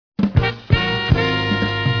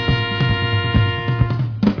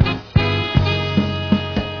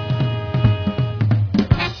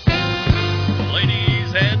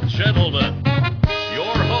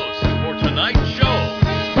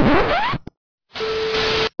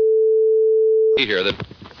Here,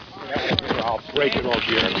 I'll break it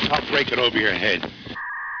over your head.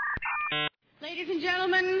 Ladies and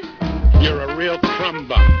gentlemen, You're a real crumb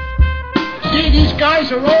bum. See, these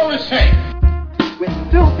guys are all the same. With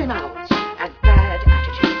filthy mouths and bad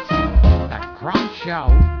attitudes. The Crumb Show.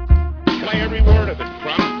 Play every word of it,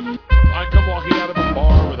 Crumb. I come walking out of a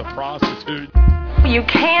bar with a prostitute. You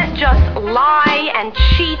can't just lie and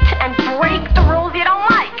cheat and break the rules you don't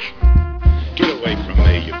like. Get away from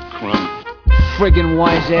me, you crumb. Friggin'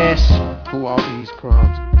 wise ass. Who are these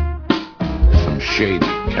crumbs? Some shady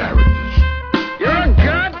characters. You're a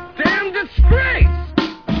goddamn disgrace.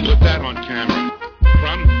 Put that on camera,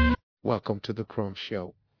 Crumb. Welcome to the Crumb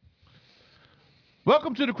Show.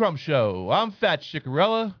 Welcome to the Crumb Show. I'm Fat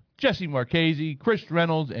Chicarella, Jesse Marchese, Chris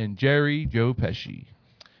Reynolds, and Jerry Joe Pesci.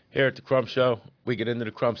 Here at the Crumb Show, we get into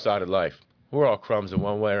the crumb side of life. We're all crumbs in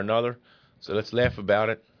one way or another, so let's laugh about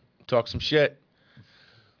it, talk some shit.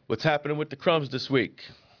 What's happening with the crumbs this week?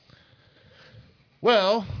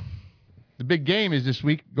 Well, the big game is this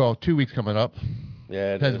week. Well, 2 weeks coming up.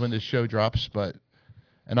 Yeah, depends when this show drops,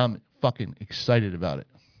 and I'm fucking excited about it.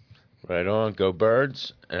 Right on, go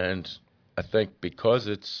Birds. And I think because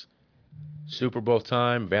it's Super Bowl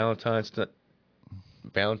time, Valentine's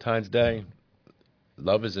Day,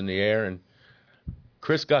 love is in the air, and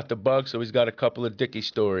Chris got the bug, so he's got a couple of Dickey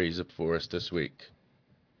stories up for us this week.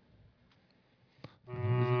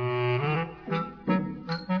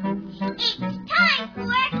 It's time for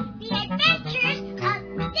the adventures of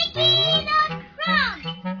Dickey the Crumb.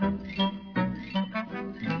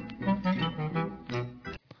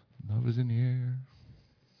 Love is in the air.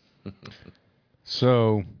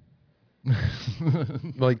 So,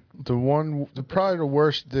 like probably the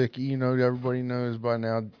worst Dickey, you know, everybody knows by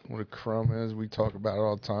now what a crumb is. We talk about it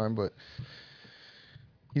all the time, but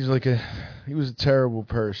he was a terrible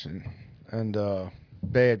person and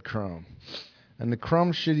bad crumb. And the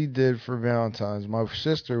crumb shit he did for Valentine's, my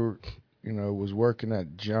sister, you know, was working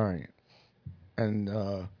at Giant,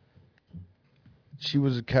 and she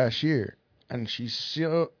was a cashier, and she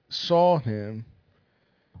saw him,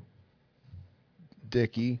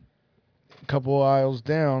 Dickey, a couple aisles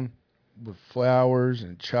down with flowers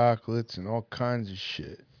and chocolates and all kinds of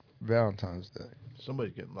shit. Valentine's Day.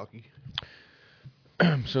 Somebody's getting lucky.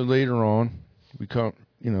 So later on, we come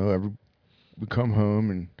home,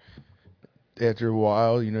 and after a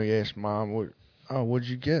while, you know, you ask Mom, what'd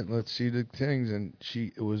you get? Let's see the things. And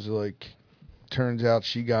turns out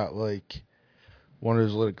she got like one of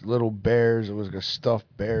those little bears. It was like a stuffed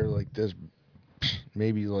bear like this,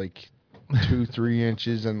 maybe like 2-3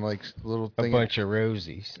 inches, and like little thing, a bunch of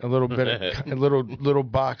rosies, a little bit of a little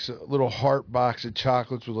box, a little heart box of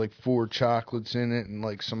chocolates with like 4 chocolates in it, and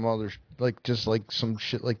like some other just like some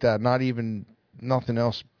shit like that. Not even nothing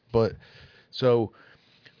else, but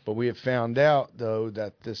we had found out though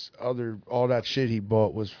that all that shit he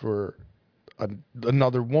bought was for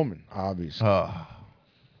another woman, obviously.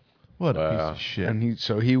 What a piece of shit! And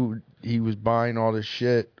he was buying all this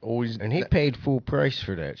shit always, and he paid full price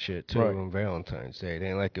for that shit too, right, on Valentine's Day. It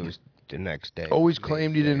ain't like it was the next day. Always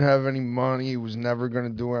claimed he didn't have any money. He was never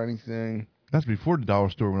going to do anything. That's before the dollar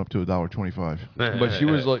store went up to $1.25. But she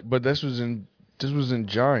was like, but this was in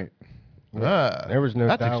Giant. There was no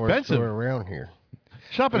that's dollar expensive store around here.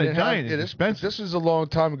 Shopping at Giant is expensive. This was a long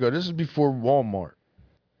time ago. This is before Walmart.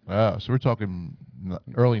 Oh, so we're talking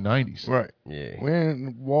early 90s. Right. Yeah.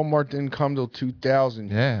 When Walmart didn't come till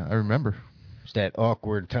 2000. Yeah, I remember. It's that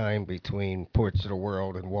awkward time between Ports of the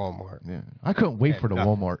World and Walmart. Yeah. I couldn't wait for the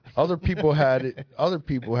Walmart. Other people had it. Other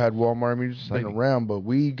people had Walmart. I mean, it's been around, but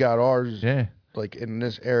we got ours. Yeah. Like in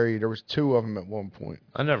this area, there was 2 of them at one point.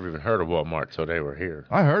 I never even heard of Walmart till they were here.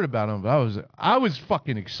 I heard about them, but I was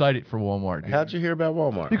fucking excited for Walmart. Dude. How'd you hear about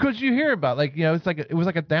Walmart? Because you hear about it was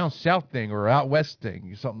like a down south thing or out west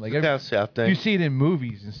thing or something like that. Down south thing. You see it in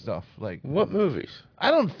movies and stuff like. What movies?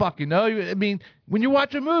 I don't fucking know. I mean, when you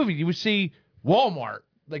watch a movie, you would see Walmart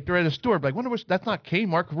like they're at a store. But I wonder that's not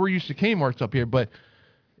Kmart, because we're used to Kmart's up here, but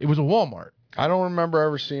it was a Walmart. I don't remember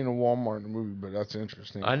ever seeing a Walmart in a movie, but that's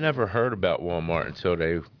interesting. I never heard about Walmart until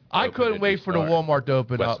they. I couldn't wait for the Walmart to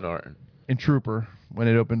open West up Norton. in Trooper when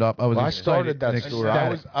it opened up. I started that store.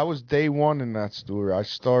 I was day one in that store. I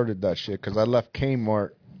started that shit because I left Kmart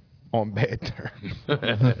on bad terms.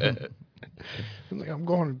 Like, I'm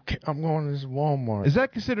going to this Walmart. Is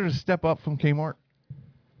that considered a step up from Kmart?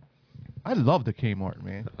 I love the Kmart,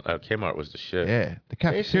 man. Kmart was the shit. Yeah, the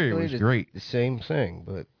cafeteria was great. The same thing,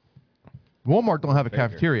 but Walmart don't have a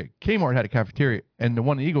cafeteria. Kmart had a cafeteria, and the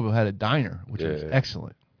one in Eagleville had a diner, which was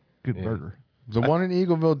excellent. Good burger. The one in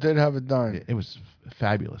Eagleville did have a diner. It was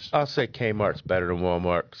fabulous. I'll say Kmart's better than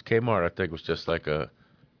Walmart, because Kmart, I think, was just like a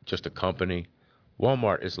company.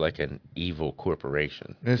 Walmart is like an evil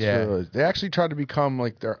corporation. It's really, they actually tried to become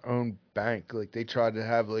like their own bank. Like they tried to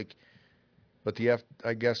have like, but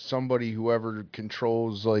I guess whoever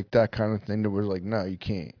controls like that kind of thing, that was like, no, you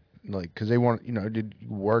can't. Like, because they want, did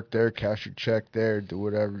you work there, cash your check there, do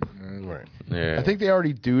whatever. Right. Yeah. I think they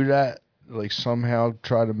already do that. Like somehow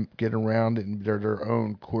try to get around it, and they're their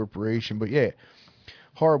own corporation. But yeah,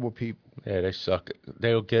 horrible people. Yeah, they suck.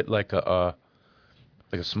 They'll get like a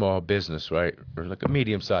small business, right, or like a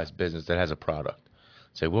medium-sized business that has a product.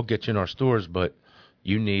 Say, we'll get you in our stores, but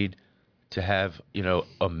you need to have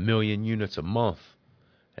 1 million units a month,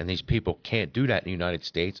 and these people can't do that in the United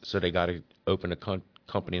States, so they got to open a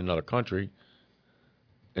company in another country.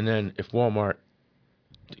 And then if Walmart,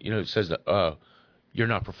 says that, oh, you're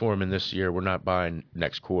not performing this year, we're not buying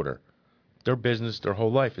next quarter, their business, their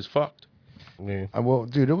whole life is fucked. Yeah. Well,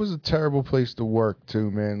 dude, it was a terrible place to work too,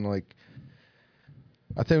 man. Like,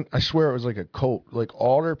 I swear it was like a cult. Like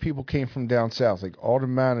all their people came from down south. Like all the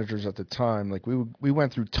managers at the time. Like we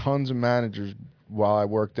went through tons of managers while I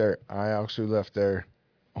worked there. I actually left there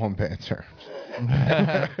on bad terms.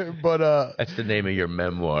 But that's the name of your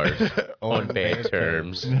memoirs. On bad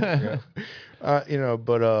terms. Yeah.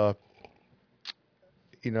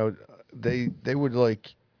 They would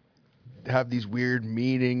like have these weird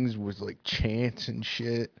meetings with like chants and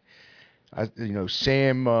shit.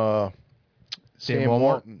 Sam Walton.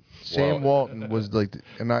 Sam Walton was like,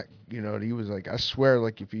 he was like, I swear,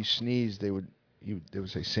 like if you sneeze, they would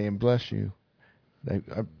say, Sam bless you. It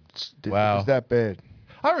was that bad.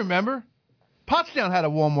 I remember Pottstown had a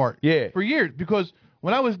Walmart for years, because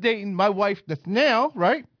when I was dating my wife that's now,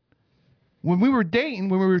 right? When we were dating,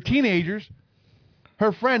 when we were teenagers,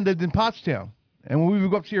 her friend lived in Pottstown. And when we would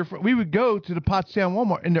go up to see her friend, we would go to the Pottstown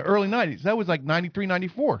Walmart in the early 90s. That was like 93,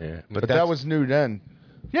 94. Yeah, but that was new then.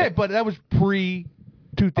 Yeah, but that was pre-2000.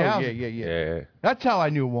 Oh, yeah. That's how I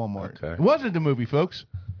knew Walmart. Okay. It wasn't the movie, folks.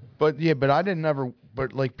 But I didn't ever.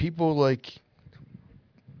 But like people like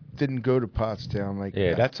didn't go to Pottstown. Like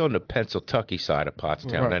that's on the Pennsylvania side of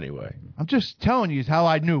Pottstown, Right. anyway. I'm just telling you how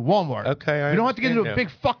I knew Walmart. Okay, you don't have to get into understand a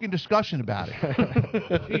big fucking discussion about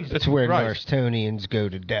it. Jesus It's where Christ. Norstonians go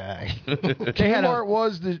to die. They had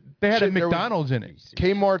a McDonald's in it.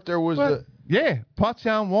 Kmart, there was Yeah,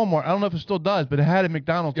 Pottstown Walmart. I don't know if it still does, but it had a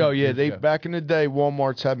McDonald's. Oh yeah, back in the day,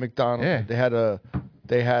 Walmart's had McDonald's. Yeah.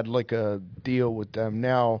 They had like a deal with them.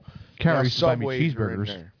 Now Carrie used to buy me Subways are in cheeseburgers.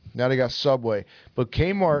 there. Now they got Subway, but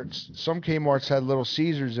some Kmart's had Little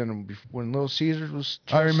Caesars in them when Little Caesars was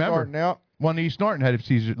just starting out. One of East Norton had a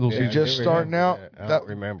Little Caesars. Just starting out. I don't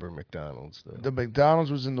remember McDonald's though. The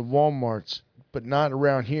McDonald's was in the Walmarts, but not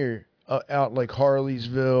around here. Out like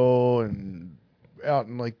Harleysville and out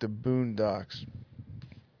in like the boondocks.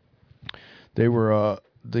 They were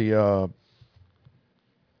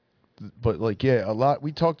but like a lot.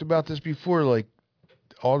 We talked about this before. Like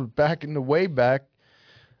all back in the way back,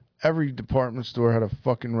 every department store had a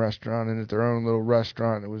fucking restaurant in it, their own little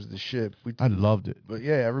restaurant. It was the shit. I loved it. But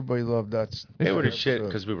yeah, everybody loved that. They were the shit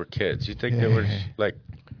because we were kids. You think they were like?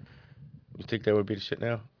 You think they would be the shit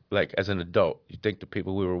now? Like as an adult, you think the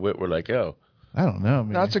people we were with were like, yo. I don't know,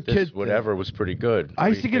 man. That's a This kid. whatever was pretty good. I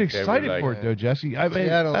used to You get think they were excited like- for it, though, Jesse. I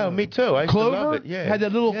mean, me too. I used to love Clover it. Yeah. had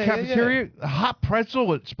that little Yeah, cafeteria, a hot pretzel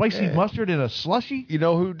with spicy Yeah. mustard and a slushy. You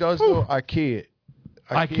know who does though? IKEA.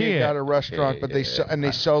 IKEA. got a restaurant, but they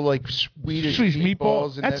sell like Swedish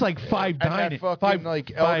meatballs. And That's like fine and dining. that fucking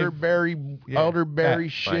like elderberry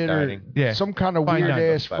shit or dining. some kind of Fine weird dining.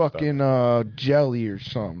 ass fucking jelly or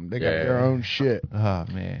something. They got their own shit. Oh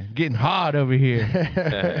man, getting hot over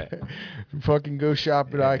here. Fucking go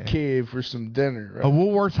shop at IKEA for some dinner. A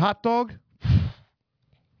Woolworths hot dog.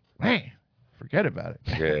 Man, forget about it.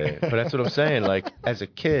 Yeah, but that's what I'm saying. Like as a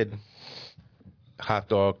kid, hot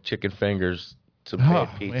dog, chicken fingers, some bad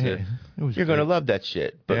pizza. Man. It was You're gonna great. love that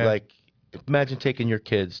shit. But Yeah. like, imagine taking your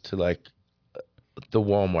kids to like the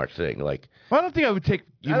Walmart thing. Like, Well, I don't think I would take.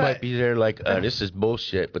 you might be there like, this is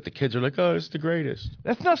bullshit, but the kids are like, oh, it's the greatest.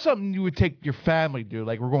 That's not something you would take your family to.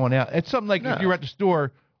 Like we're going out. It's something like if you're at the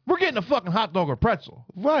store, we're getting a fucking hot dog or pretzel.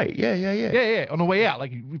 Right? Yeah. Yeah. On the way out,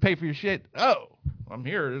 like you pay for your shit. Oh, I'm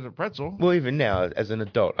here. There's a pretzel. Well, even now, as an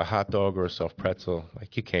adult, a hot dog or a soft pretzel,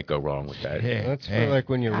 like you can't go wrong with that. Yeah. That's for like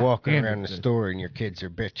when you're walking damn around it. the store and your kids are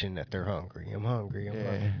bitching that they're hungry. I'm hungry.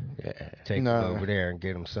 Yeah. Take them over there and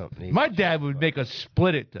get them something to eat. My dad would make us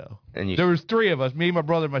split it though. And There was 3 of us, me, my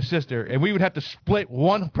brother, and my sister, and we would have to split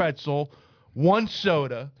one pretzel, one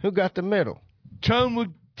soda. Who got the middle? Tone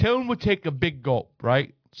would take a big gulp,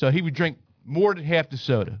 right? So he would drink more than half the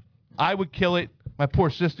soda. I would kill it. My poor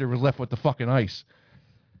sister was left with the fucking ice.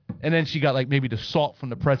 And then she got like maybe the salt from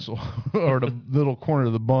the pretzel or the little corner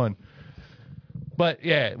of the bun. But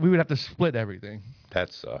yeah, we would have to split everything.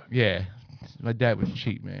 That sucks. Yeah, my dad was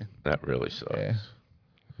cheap, man. That really sucks. Yeah.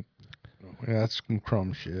 Yeah, that's some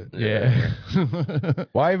crumb shit. Yeah.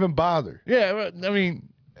 Why even bother? Yeah, I mean,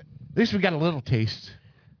 at least we got a little taste.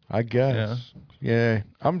 I guess. Yeah.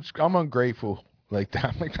 I'm ungrateful like that.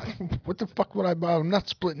 I'm like, what the fuck would I buy? I'm not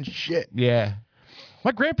splitting shit. Yeah.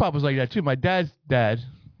 My grandpa was like that too. My dad's dad,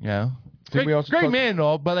 you know. Great man and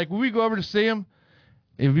all, but like when we go over to see him,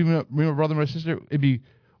 if me, my brother and my sister, it'd be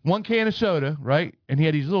one can of soda, right? And he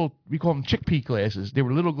had these little, we call them chickpea glasses. They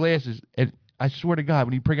were little glasses, and I swear to God,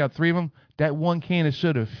 when you bring out 3 of them, that one can of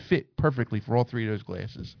soda fit perfectly for all 3 of those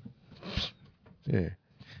glasses. Yeah.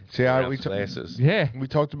 See, glasses. Yeah, we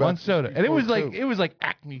talked about one soda, and it was too. like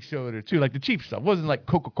Acme soda too, like the cheap stuff. It wasn't like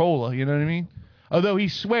Coca-Cola, you know what I mean? Although he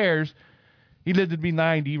swears he lived to be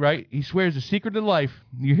 90, right? He swears the secret to life,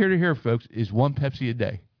 you're here to hear, folks, is 1 Pepsi a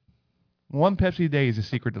day. 1 Pepsi a day is the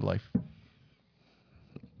secret to life.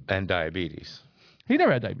 And diabetes. He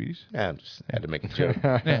never had diabetes. Yeah, I just had to make a joke.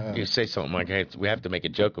 Yeah. You say something like, hey, we have to make a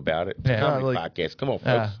joke about it. It's Yeah. a comedy Like- podcast. Come on,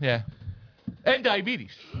 folks. Yeah. And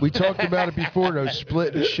diabetes. We talked about it before, though,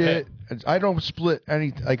 splitting shit. I don't split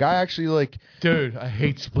anything. Like, I actually, like... Dude, I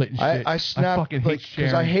hate splitting shit. I snap, fucking hate sharing.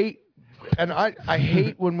 because I hate... And I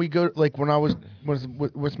hate when we go... Like, when I was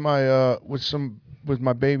with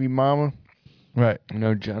my baby mama... Right. You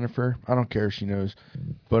know, Jennifer. I don't care if she knows.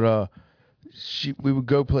 But we would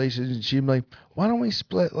go places and she'd be like, why don't we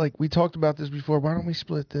split? Like, we talked about this before. Why don't we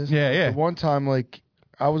split this? Yeah. The one time, like,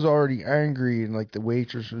 I was already angry and, like, the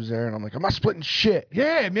waitress was there and I'm like, I'm not splitting shit.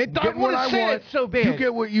 Yeah, man. I Get want what to say it so bad. You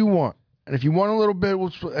get what you want. And if you want a little bit,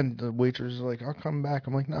 we'll split. And the waitress is like, I'll come back.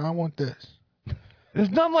 I'm like, no, I want this. There's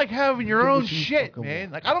nothing like having your own shit,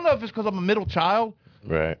 man. Like, I don't know if it's because I'm a middle child.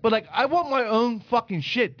 Right. But, like, I want my own fucking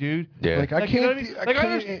shit, dude. Yeah. Like, I You know can't... what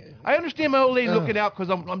I mean? I understand my old lady looking out because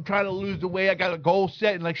I'm trying to lose the weight. I got a goal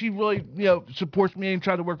set, and, like, she really, supports me and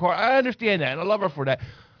trying to work hard. I understand that, and I love her for that.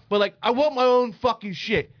 But, like, I want my own fucking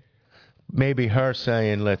shit. Maybe her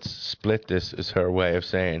saying, let's split this is her way of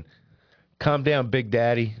saying, calm down, Big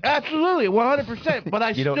Daddy. Absolutely, 100%. But I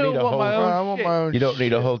You don't still need a want my whole- own I want shit. my own You don't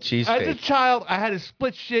need a shit. whole As a cheesesteak. child, I had to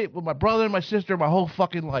split shit with my brother and my sister my whole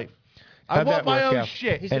fucking life. I How'd want that my work own out?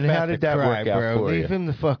 shit. And how did that work out bro. for Leave you? him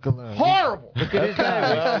the fuck alone. Horrible. Okay,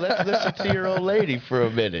 well, let's listen to your old lady for a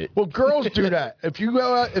minute. Well, girls do that.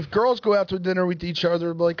 If girls go out to dinner with each other,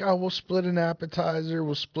 they'll be like, oh, we'll split an appetizer,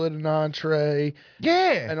 we'll split an entree,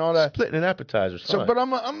 Yeah. and all that. Splitting an appetizer's So, fine. but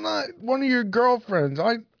I'm not one of your girlfriends.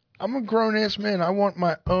 I'm a grown ass man. I want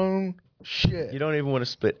my own shit. You don't even want to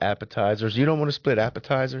split appetizers. You don't want to split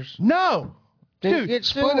appetizers? No. Then Dude, get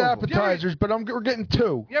Split two of 'em. appetizers, but we're getting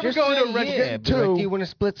 2. You ever Just go say into a restaurant? yeah, be like, do you want to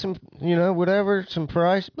split some, whatever, some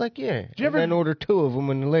price? Like, yeah. you ever- And then order 2 of them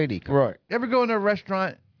when the lady comes. Right. You ever go into a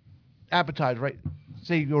restaurant, appetizer, right?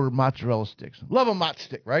 Say you order mozzarella sticks. Love a mozz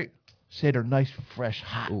stick, right? Say they're nice, fresh,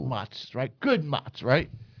 hot mozzs, right? Good mozz, right?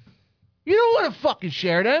 You don't want to fucking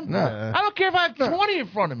share them. No. I don't care if I have 20 in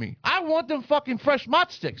front of me. I want them fucking fresh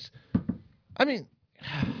mozz sticks. I mean,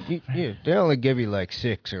 Yeah, they only give you like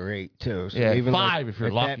 6 or 8 too. So Yeah, even 5 like, if you're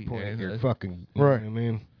at lucky, that point, man. you're fucking Right. You know what I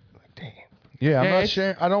mean, like, damn. Yeah, I'm Yeah, not it's-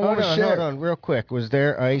 sharing. I don't Hold want to on, share. hold on, real quick. Was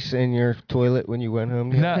there ice in your toilet when you went home?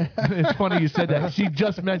 no, it's funny you said that. She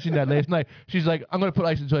just mentioned that last night. She's like, I'm going to put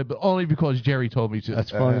ice in the toilet, but only because Jerry told me to. That's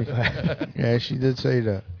funny. Yeah, she did say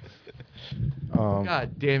that.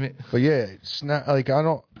 God damn it. But yeah, it's not like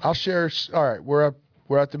I'll share. All right, we're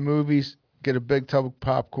at the movies. Get a big tub of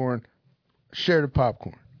popcorn. Share the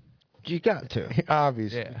popcorn. You got to.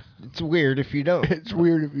 Obviously. Yeah. It's weird if you don't. It's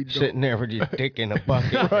weird if you don't. Sitting there with your dick in a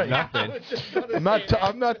bucket for nothing.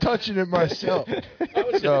 I'm not touching it myself. I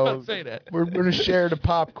was just about to say that. We're gonna share the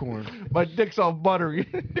popcorn. My dick's all buttery.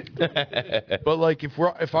 But like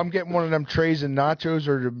if I'm getting one of them trays of nachos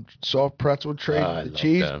or the soft pretzel trays I with the love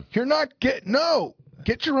cheese, them. you're not getting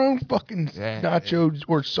Get your own fucking nachos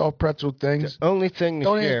or soft pretzel things. The only thing to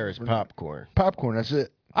Don't share ask is for- popcorn. Popcorn. That's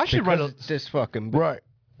it. I should write Because a. it's this fucking big. Right.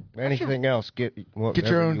 Anything else, get your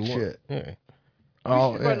whatever own you want. shit. Yeah.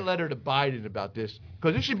 We should write a letter to Biden about this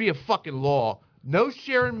because this should be a fucking law. No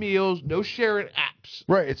sharing meals, no sharing apps.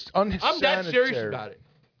 Right. It's unsanitary. I'm that serious about it.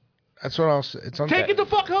 That's what I'll say. It's Take it the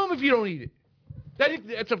fuck home if you don't eat it.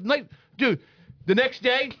 That's a nice dude. The next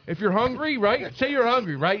day, if you're hungry, right? Say you're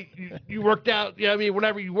hungry, right? You worked out, you know what I mean?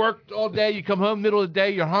 Whenever you worked all day, you come home middle of the day,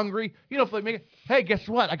 you're hungry. You don't feel like making. Hey, guess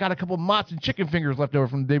what? I got a couple of mozz and chicken fingers left over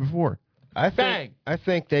from the day before. I Bang.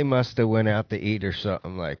 think they must have went out to eat or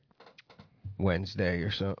something like Wednesday or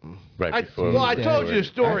something. Right I before. told you the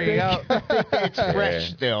story. It's fresh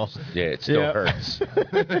still. Yeah, it still hurts.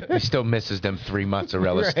 He still misses them 3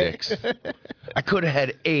 mozzarella Right. sticks. I could have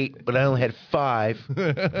had 8, but I only had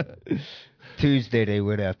 5. Tuesday they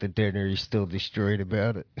went out to dinner. He's still destroyed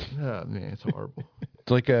about it. Oh man, it's horrible.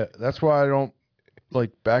 It's like that's why I don't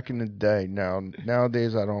like back in the day.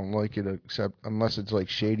 Nowadays I don't like it except unless it's like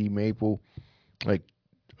Shady Maple, like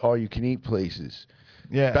all you can eat places.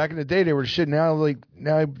 Yeah. Back in the day they were shit. Now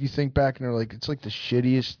you think back and they're like it's like the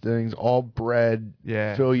shittiest things. All bread,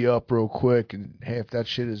 fill you up real quick, and half that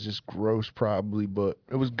shit is just gross probably. But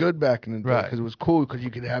it was good back in the day because it was cool because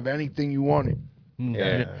you could have anything you wanted.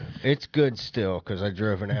 Yeah, it's good still because I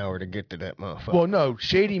drove an hour to get to that motherfucker. Well, no,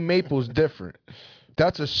 Shady Maple's different.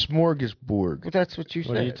 That's a smorgasbord. Well, that's what you said.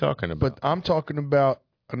 What are you talking about? But I'm talking about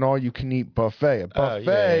an all-you-can-eat buffet. A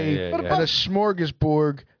buffet and a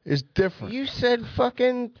smorgasbord is different. You said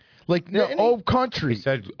fucking like old country. He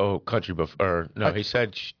said country buffet. Or no, he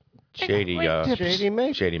said shady. Shady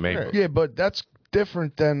Maple. Shady Maple. Yeah, but that's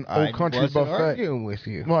different than old country wasn't buffet. arguing with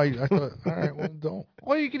you. Well, I thought, all right, well, don't.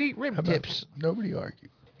 Well, you can eat rib tips. Nobody argue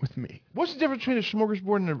with me. What's the difference between a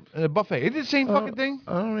smorgasbord and a buffet? Is it the same fucking thing?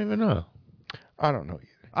 I don't even know. I don't know either.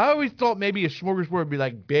 I always thought maybe a smorgasbord would be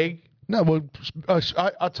like big. No, well,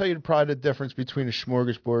 I'll tell you probably the difference between a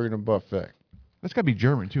smorgasbord and a buffet. That's got to be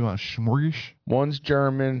German, too, huh? Smorgas? One's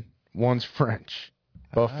German, one's French.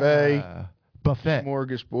 Buffet. Buffet.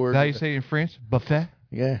 Smorgasbord. Is that how you say it in France? Buffet?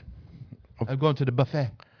 Yeah. I'm going to the buffet.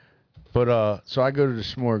 But, so I go to the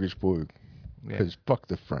smorgasbord because fuck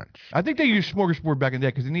the French. I think they used smorgasbord back in the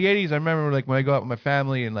day because in the 80s, I remember like when I go out with my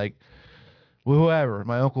family and like whoever,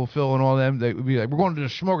 my Uncle Phil and all them, they would be like, we're going to the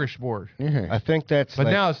smorgasbord. I think that's But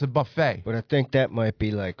like, now it's the buffet. But I think that might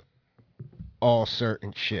be like all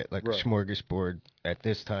certain shit. Like a smorgasbord at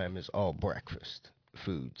this time is all breakfast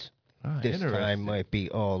foods. This time might be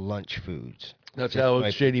all lunch foods. That's how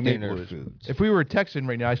Shady Maple is. Foods. If we were texting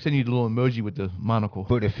right now, I'd send you the little emoji with the monocle.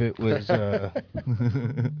 But if it was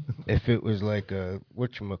if it was like a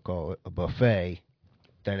whatchamacallit, a buffet,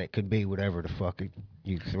 then it could be whatever the fuck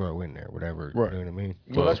you throw in there, whatever. Right. You know what I mean?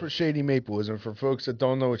 Well, that's what Shady Maple is. And for folks that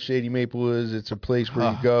don't know what Shady Maple is, it's a place where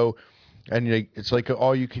you go and it's like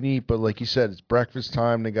all you can eat, but like you said, it's breakfast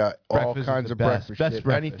time. They got all kinds of breakfast shit.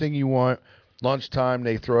 Anything you want. Lunchtime,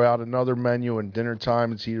 they throw out another menu, and dinner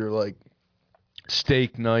time, it's either like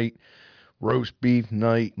steak night, roast beef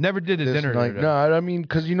night. Never did a dinner night. there, No, I mean,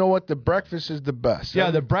 because you know what? The breakfast is the best.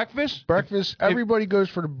 Yeah, the breakfast? Everybody goes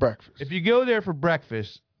for the breakfast. If you go there for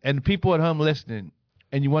breakfast, and the people at home listening,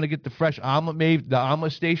 and you want to get the fresh omelet made, the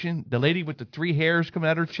omelet station, the lady with the 3 hairs coming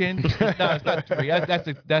out her chin. No, it's not 3.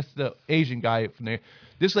 That's the Asian guy from there.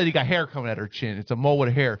 This lady got hair coming out her chin. It's a mole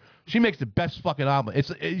with hair. She makes the best fucking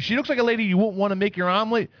omelet. She looks like a lady you wouldn't want to make your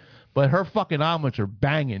omelet, but her fucking omelets are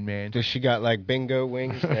banging, man. Does she got like bingo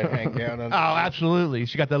wings that hang down on? Oh, absolutely.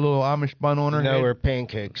 She got that little Amish bun on her. No, her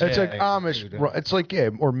pancakes. It's like Amish. It's like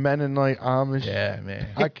or Mennonite Amish. Yeah, man.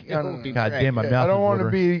 God damn, my mouth. I don't want to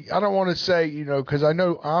be. I don't want to say because I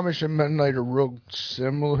know Amish and Mennonite are real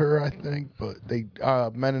similar. I think, but they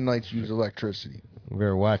Mennonites use electricity. We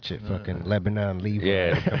better watch it. Fucking Lebanon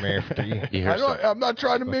Levi come after you. I'm not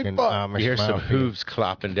trying to make fun. You hear some hooves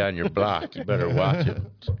clopping down your block. You better watch it.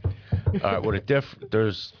 All right.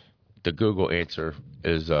 There's the Google answer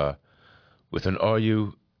is with an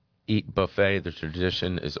all-you-eat buffet. The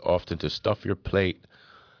tradition is often to stuff your plate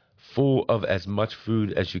full of as much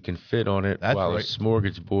food as you can fit on it, while a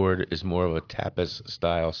smorgasbord is more of a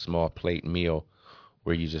tapas-style small plate meal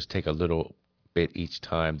where you just take a little bit each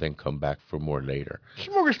time, then come back for more later.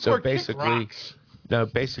 Smorgasbord So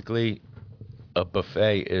basically, a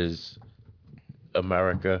buffet is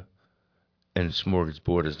America, and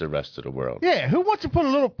smorgasbord is the rest of the world. Yeah, who wants to put a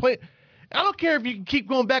little plate? I don't care if you can keep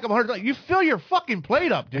going back 100 times. You fill your fucking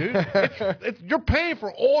plate up, dude. You're paying for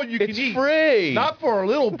all you can eat. It's free. Not for a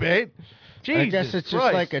little bit. Jesus I guess it's Christ.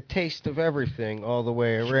 just like a taste of everything all the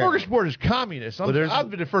way around. Smorgasbord is communist. I've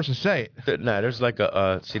been the first to say it. No, there's like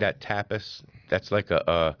see that tapas? That's like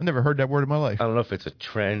I never heard that word in my life. I don't know if it's a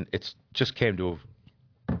trend. It's just came to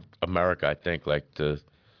America, I think, like the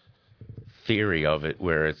theory of it,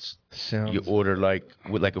 where it's you order like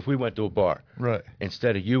if we went to a bar, right?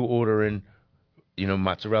 Instead of you ordering,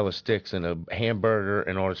 mozzarella sticks and a hamburger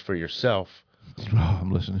and all this for yourself. Oh,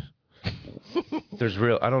 I'm listening.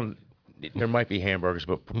 There might be hamburgers,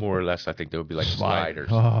 but more or less, I think there would be like sliders.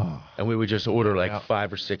 Oh. And we would just order like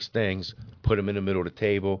 5 or 6 things, put them in the middle of the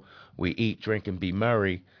table. We eat, drink, and be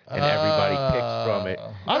merry, and everybody picks from it.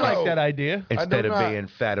 I like that idea. Instead of being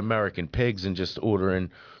fat American pigs and just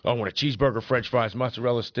ordering, I want a cheeseburger, French fries,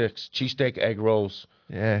 mozzarella sticks, cheesesteak, egg rolls,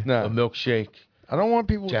 a milkshake. I don't want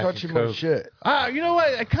people Jack touching and my Coke. shit. You know what?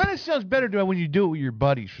 It kind of sounds better to me when you do it with your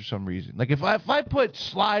buddies for some reason. Like if I put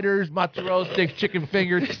sliders, mozzarella sticks, chicken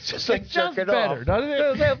fingers, It's just it like sounds jerking better, off. doesn't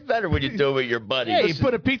it? That's better when you do it with your buddies. Yeah, you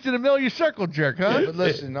put a pizza in the middle of your circle jerk, huh? But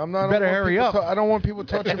listen, I'm not. Better hurry up. I don't want people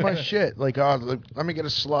touching my shit. Like, let me get a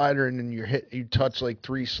slider, and then you touch like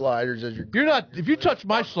 3 sliders as you're. You're not. If you touch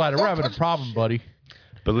my slider, we're having a problem, buddy.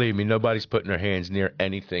 Believe me, nobody's putting their hands near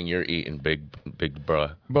anything you're eating, big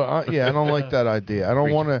bruh. But I don't like that idea. I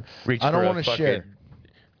don't want to. I don't want to share.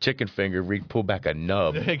 Chicken finger, pull back a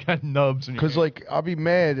nub. They got nubs. Because like I'll be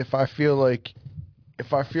mad if I feel like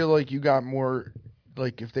you got more.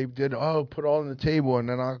 Like if they did, put all on the table, and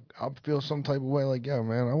then I'll feel some type of way. Like, yeah,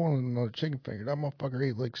 man, I want another chicken finger. That motherfucker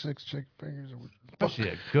ate like 6 chicken fingers.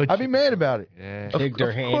 I'd be mad about it. Yeah. Dig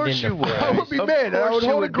their hand in the I would be mad. I would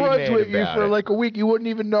hold a grudge with you for like a week. You wouldn't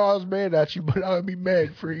even know I was mad at you, but I would be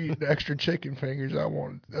mad for eating extra chicken fingers. I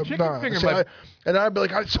wanted. And I'd be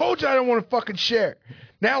like, I told you I don't want to fucking share.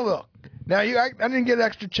 Now look. Now I didn't get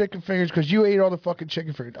extra chicken fingers because you ate all the fucking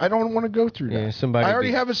chicken fingers. I don't want to go through that. Somebody I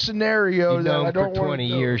already have a scenario that I don't want. For 20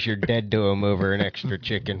 years, you're dead to him over an extra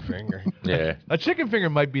chicken finger. Yeah, a chicken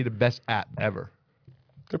finger might be the best app ever.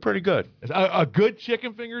 They're pretty good. A good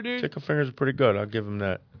chicken finger, dude? Chicken fingers are pretty good. I'll give them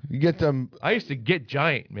that. You get them. I used to get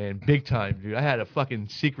Giant, man, big time, dude. I had a fucking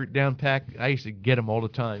secret down pack. I used to get them all the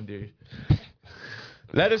time, dude.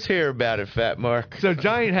 Let us hear about it, Fat Mark. So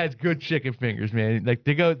Giant has good chicken fingers, man. Like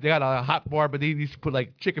they got a hot bar, but they used to put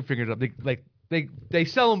like chicken fingers up. They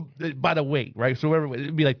sell them by the weight, right? So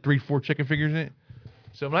it'd be like 3-4 chicken fingers in it.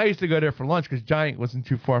 So when I used to go there for lunch, because Giant wasn't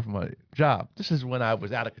too far from my job, this is when I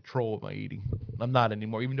was out of control with my eating. I'm not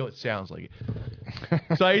anymore, even though it sounds like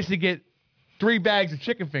it. So I used to get 3 bags of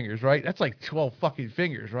chicken fingers, right? That's like 12 fucking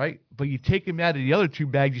fingers, right? But you take them out of the other 2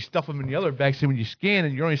 bags, you stuff them in the other bag. So when you scan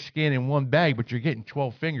it, you're only scanning 1 bag, but you're getting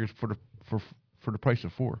 12 fingers for the price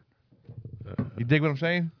of 4. You dig what I'm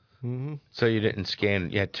saying? Mm-hmm. So you didn't scan.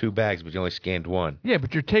 You had 2 bags, but you only scanned 1. Yeah,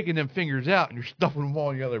 but you're taking them fingers out and you're stuffing them all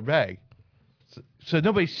in the other bag. So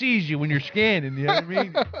nobody sees you when you're scanning, you know what I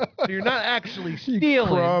mean? So you're not actually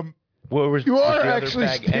stealing. Crumb. Was you are the actually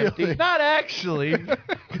other bag stealing. empty? Not actually.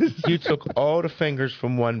 You took all the fingers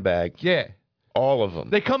from 1 bag. Yeah. All of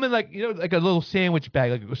them. They come in like a little sandwich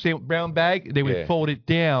bag, like a brown bag. They would fold it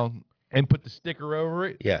down and put the sticker over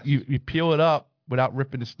it. Yes. You peel it up without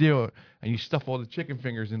ripping the steel, and you stuff all the chicken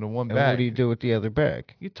fingers into 1 And bag. what do you do with the other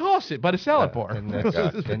bag? You toss it by the salad bar. And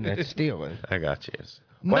that's stealing. I got you.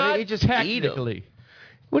 Why Not don't you just eat 'em? technically.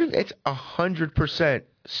 What if it's 100%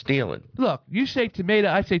 stealing? Look, you say tomato,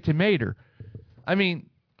 I say tomato. I mean,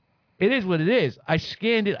 it is what it is. I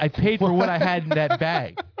scanned it. I paid for what I had in that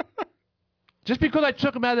bag. Just because I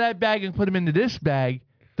took them out of that bag and put them into this bag,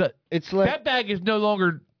 that bag is no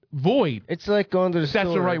longer void. It's like going to the store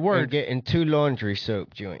That's the right word. and getting 2 laundry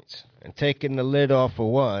soap joints and taking the lid off of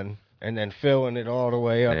one and then filling it all the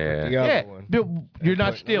way up with the other one. But you're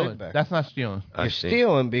not stealing. That's not stealing. You're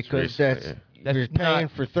stealing because you're paying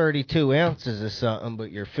for 32 ounces of something,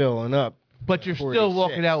 but you're filling up. But you're still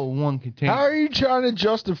walking out with 1 container. How are you trying to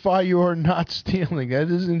justify your not stealing? That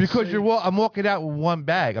isn't because I'm walking out with 1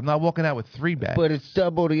 bag. I'm not walking out with 3 bags. But it's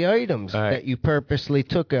double the items that you purposely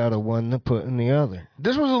took out of one to put in the other.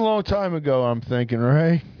 This was a long time ago, I'm thinking,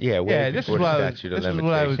 right? Yeah, this is what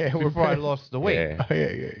I was before I lost the weight.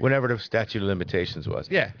 Yeah. Whenever the statute of limitations was.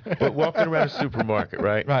 Yeah. But walking around a supermarket,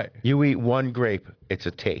 right? Right. You eat 1 grape, it's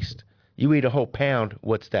a taste. You eat a whole pound,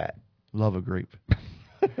 what's that? Love a grape.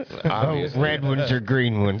 Obviously. Red ones or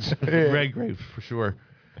green ones? Red grapes, for sure.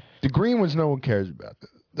 The green ones, no one cares about.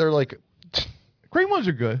 They're like... Green ones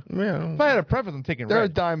are good. Yeah. If I had a preference, I'm taking They're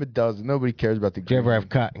red. a dime a dozen. Nobody cares about the green. Did you ever have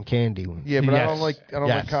cotton candy ones? Yeah, but Yes. I don't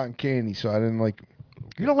like cotton candy, so I didn't like...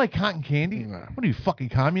 You don't like cotton candy? No. What are you, fucking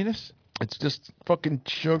communists? It's just fucking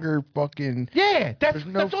sugar, fucking... Yeah, that's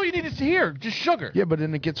all you needed to hear. Just sugar. Yeah, but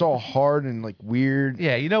then it gets all hard and like weird.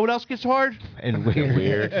 Yeah, you know what else gets hard? And weird.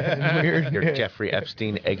 Weird. Your Jeffrey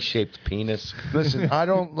Epstein egg-shaped penis. Listen, I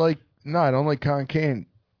don't like cotton candy.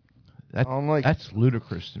 I don't like... That's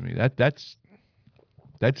ludicrous to me.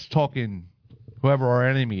 That's talking whoever our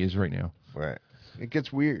enemy is right now. Right. It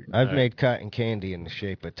gets weird. I've made cotton candy in the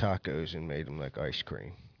shape of tacos and made them like ice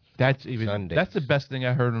cream. That's Sundays. the best thing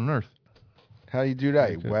I heard on earth. How do you do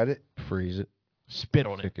that? You wet it? Freeze it. Spit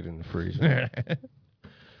on Stick it in the freezer.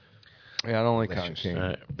 Yeah, I don't like cotton candy. All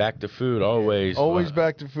right, back to food, always. Always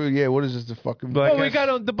back to food. Yeah, what is this? The fucking... But I we guess- got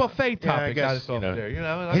on the buffet Yeah, I topic. guess, got us off you know. there. You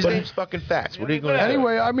know, His name's fucking Fats. What are you going to do?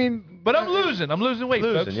 Anyway, I mean... But I'm losing. I'm losing weight,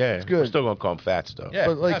 folks. Losing, yeah. It's good. We're still going to call him Fats, though. Yeah,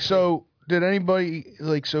 But like, absolutely. so did anybody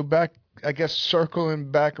like? So back I guess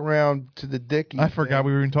circling back around to the Dickey. I forgot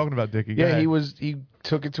we were even talking about Dickey. Yeah, he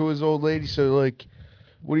took it to his old lady. So like,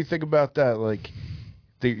 what do you think about that? Like,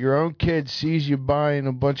 your own kid sees you buying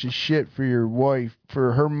a bunch of shit for your wife,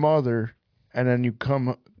 for her mother, and then you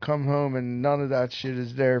come home and none of that shit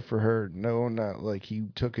is there for her. No, not like he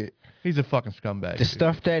took it. He's a fucking scumbag. The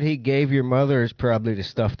stuff that he gave your mother is probably the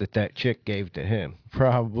stuff that chick gave to him.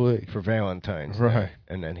 Probably. For Valentine's Day. Right.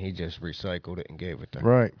 And then he just recycled it and gave it to her.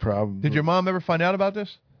 Right, probably. Did your mom ever find out about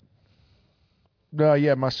this? No,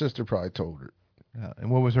 yeah, my sister probably told her. And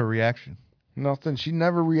what was her reaction? Nothing. She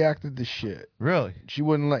never reacted to shit. Really? She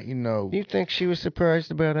wouldn't let you know. You think she was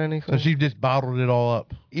surprised about anything? So she just bottled it all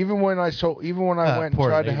up. Even when I went and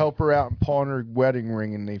tried to help her out and pawn her wedding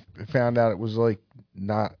ring, and they found out it was like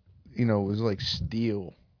not, it was like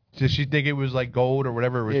steel. Did she think it was like gold or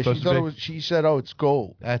whatever it was supposed to be? She said, "Oh, it's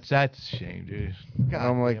gold." That's a shame, dude. God,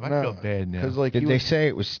 I'm like, damn, I feel bad now. Like, did they say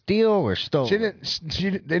it was steel or stone? They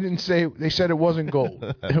didn't say. They said it wasn't gold.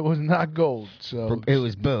 It was not gold. So it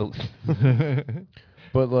was both.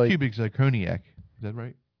 But like cubic zirconiac. Is that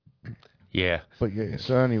right? Yeah. But yeah.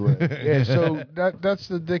 So anyway, yeah. So that's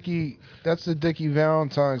the Dickey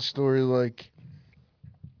Valentine story. Like,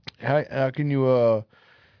 how can you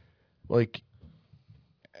like,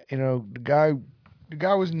 the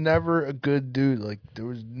guy was never a good dude. Like, there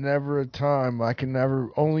was never a time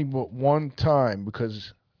only but one time,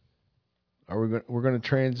 because we're gonna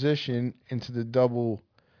transition into the double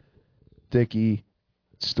Dickey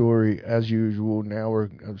story as usual. Now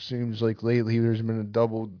it seems like lately there's been a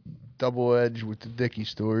double edge with the Dickey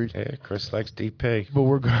stories. Yeah, Chris likes DP. But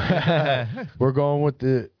we're going with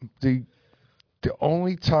the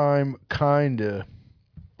only time kinda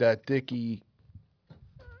that Dickey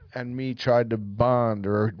and me tried to bond,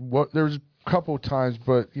 or what. There was a couple of times,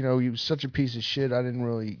 but he was such a piece of shit. I didn't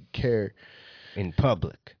really care in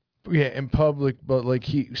public. Yeah, in public, but like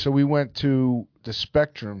so we went to the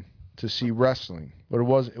Spectrum to see wrestling, but it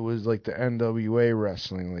was like the NWA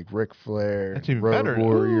wrestling, like Ric Flair, Road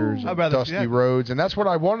Warriors, and Dusty Rhodes, and that's what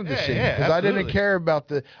I wanted to see, because I didn't care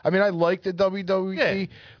about I liked the WWE,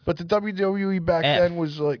 but the WWE back then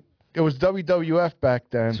was like. It was WWF back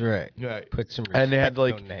then. That's right. Right. Put some respect and they had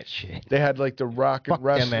on that shit. They had like the rock and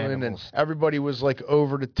wrestling, and everybody was like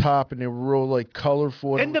over the top, and they were real like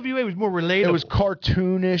colorful. NWA was more relatable. It was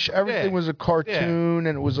cartoonish. Everything was a cartoon,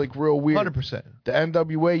 and it was like real weird. 100%. The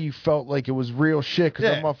NWA, you felt like it was real shit, because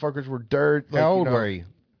them motherfuckers were dirt. Like, How old were you?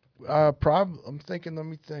 I'm thinking. Let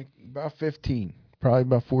me think. About 15. Probably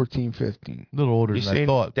about 14, 15. A little older than I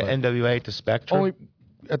thought. The NWA at the Spectrum? Only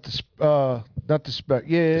at the not the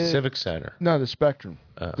The Civic Center. No, the Spectrum.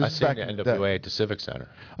 I seen the NWA at the Civic Center.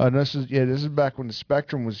 This is back when the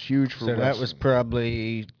Spectrum was huge for wrestling. So that was wrestling.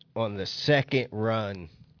 Probably on the second run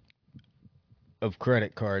of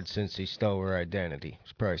credit cards since he stole her identity. It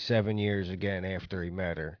was probably 7 years again after he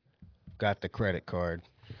met her. Got the credit card.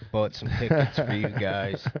 Bought some tickets for you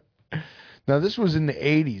guys. Now, this was in the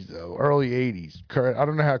 80s, though. Early 80s. I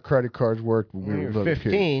don't know how credit cards worked when we were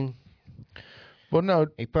 15. Kids. Well, no.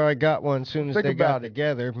 He probably got one as soon as they got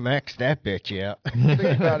together. Maxed that bitch out.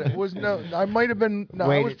 Think about it. I might have been.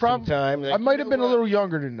 No, I was probably. Time, like, I might have been a little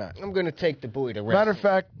younger than that. I'm going to take the boy to wrestling. Matter of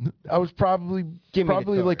fact, I was probably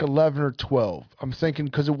like 11 or 12. I'm thinking,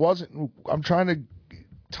 because it wasn't. I'm trying to.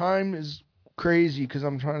 Time is crazy, because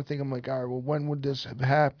I'm trying to think. I'm like, all right, well, when would this have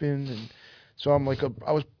happened? And so I'm like,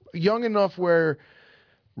 I was young enough where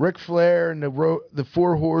Ric Flair and the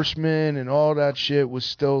Four Horsemen and all that shit was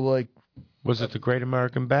still like. Was it the Great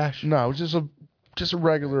American Bash? No, it was just a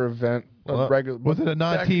regular event. Was it a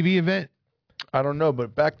non-TV event? I don't know,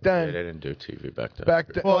 but back then they didn't do TV back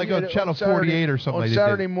then. Well, like on Channel 48 or something. On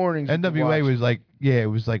Saturday mornings, NWA was like, it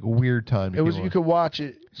was like a weird time. It was. You could watch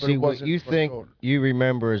it. See, what you think you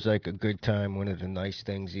remember is like a good time, one of the nice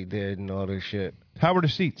things he did and all this shit. How were the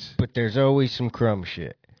seats? But there's always some crumb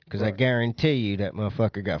shit. Because I guarantee you that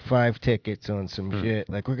motherfucker got 5 tickets on some shit.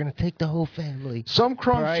 Like, we're going to take the whole family. Some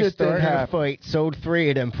crumb shit that happened. Fight, sold 3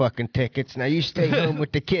 of them fucking tickets. Now you stay home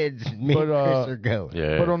with the kids. Me and Chris are going.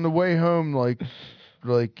 Yeah. But on the way home, I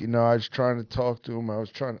was trying to talk to him. I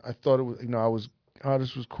thought it was,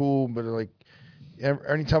 this was cool. But like,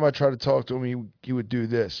 anytime I tried to talk to him, he would do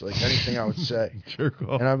this. Like, anything I would say. Sure,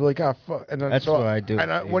 cool. And I'd be like, fuck. And that's what I do.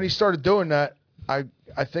 And when he started doing that, I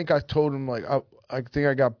think I told him, like, I think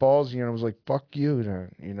I got ballsy, and I was like, fuck you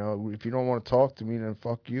then. If you don't want to talk to me, then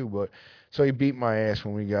fuck you. But so he beat my ass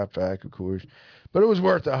when we got back, of course. But it was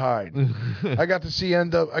worth the hide. I got to see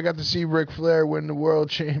Ric Flair win the world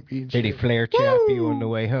championship. Did he flare chop you on the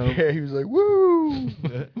way home? Yeah, he was like, woo.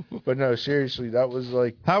 But no, seriously, that was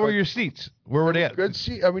like. How were your seats? Where were they at? Good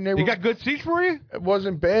seat. I mean, they got good seats for you? It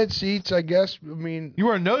wasn't bad seats, I guess. I mean, you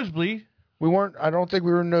were a nosebleed. We weren't. I don't think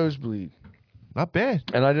we were nosebleed. Not bad.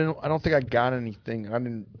 And I don't think I got anything. I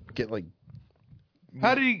didn't get like.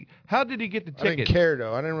 How did he get the tickets? I didn't care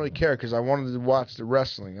though. I didn't really care because I wanted to watch the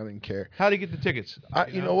wrestling. I didn't care. How did he get the tickets?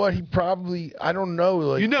 You know what? He probably. I don't know.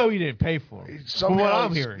 Like he didn't pay for them. From what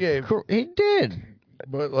I'm hearing, yeah, he did.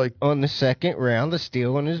 But like on the second round of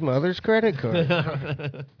stealing his mother's credit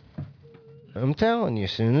card. I'm telling you,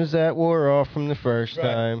 as soon as that wore off from the first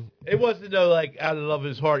time. It wasn't like out of love of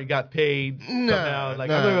his heart he got paid. Somehow.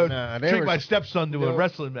 Like I'm gonna treat my stepson to a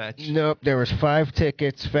wrestling match. Nope, there was 5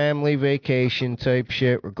 tickets, family vacation type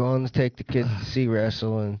shit. We're going to take the kids to see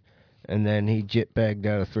wrestling, and then he jitbagged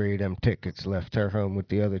out of 3 of them tickets, left her home with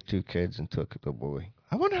the other 2 kids, and took the boy.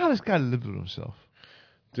 I wonder how this guy lived with himself.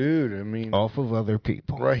 Dude, I mean, off of other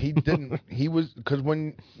people. Right, he didn't. He was because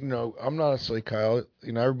when I'm not a psychologist.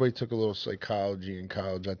 Everybody took a little psychology in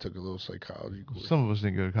college. I took a little psychology course. Some of us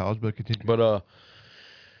didn't go to college, but continue. But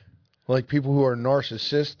like people who are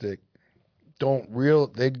narcissistic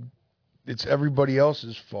it's everybody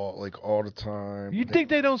else's fault like all the time. You think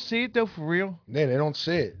they don't see it though for real? Yeah, they don't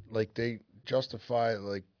see it. Like they justify it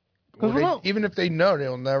like. Even if they know,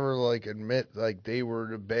 they'll never like admit like they were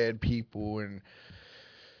the bad people and.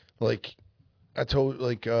 Like, I told,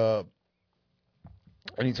 like,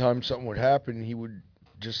 anytime something would happen, he would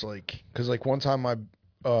just, like, because, like, one time I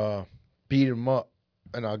beat him up,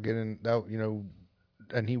 and I'll get in, that,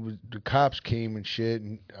 and the cops came and shit,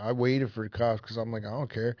 and I waited for the cops, because I'm like, I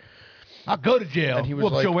don't care. I'll go to jail. And he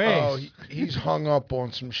was Whoop your ass. He's hung up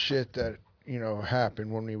on some shit that,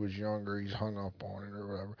 happened when he was younger. He's hung up on it or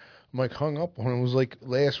whatever. I'm like, hung up on it? It was, like,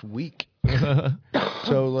 last week.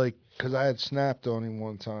 So, like, because I had snapped on him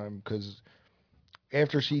one time because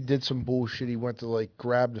after she did some bullshit, he went to, like,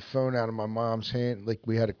 grab the phone out of my mom's hand. Like,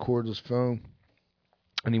 we had a cordless phone.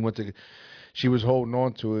 And she was holding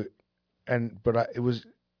on to it.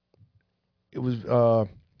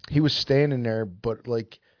 He was standing there, but,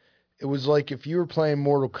 like, it was like if you were playing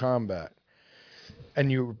Mortal Kombat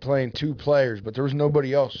and you were playing 2 players, but there was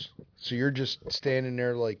nobody else. So you're just standing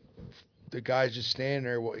there, like, the guy's just standing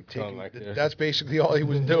there taking. Like that's basically all he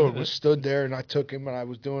was doing was stood there, and I took him, and I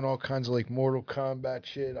was doing all kinds of like Mortal Kombat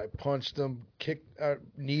shit. I punched him,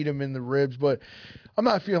 kneed him in the ribs, but I'm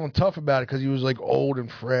not feeling tough about it because he was like old and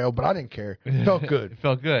frail. But I didn't care. It felt good. It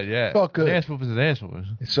felt good. Yeah. Felt good. An ass whoop is an ass whoop.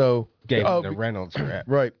 So gave him the Reynolds rap.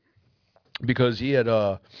 Right. Because he had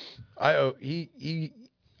I owed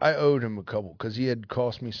him a couple because he had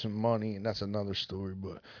cost me some money, and that's another story,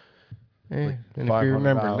 but. And if you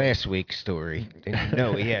remember last week's story, then you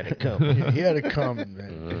know he had it coming. He had it coming,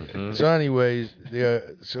 man. Mm-hmm. So anyways,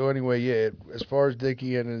 as far as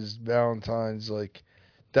Dickey and his Valentines, like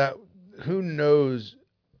that, who knows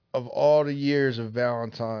of all the years of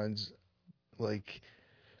Valentines, like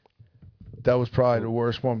that was probably the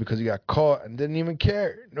worst one because he got caught and didn't even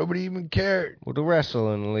care. Nobody even cared. Well, the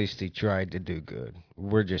wrestling, at least he tried to do good.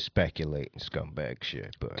 We're just speculating scumbag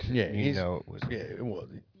shit, but it was. Yeah, it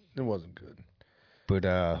wasn't. It wasn't good. But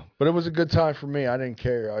it was a good time for me. I didn't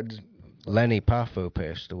care. Lenny Poffo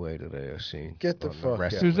passed away today, I seen. Get the fuck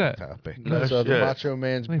out. Who's that? That's the Macho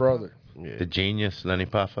Man's brother. Yeah. The genius, Lenny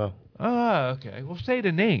Poffo. Ah, okay. Well, say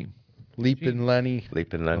the name. Leaping Lenny.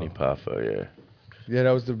 Leaping Lenny Poffo, yeah. Yeah,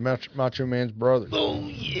 that was the Macho Man's brother. Oh,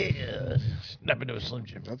 yeah. Never know Slim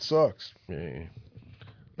Jim. That sucks. Yeah.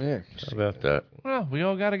 Yeah. How about that? Well, we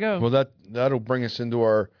all got to go. Well, that'll bring us into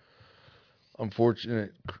our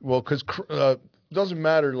unfortunate. Well, because doesn't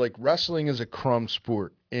matter. Like wrestling is a crumb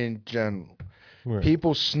sport in general. Right.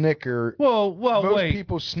 People snicker. Well, most wait.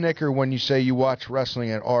 people snicker when you say you watch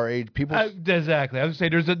wrestling at our age. People exactly. I was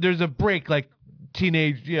gonna say there's a break like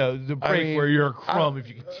teenage. The break where you're a crumb if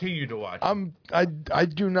you continue to watch. I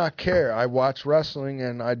do not care. I watch wrestling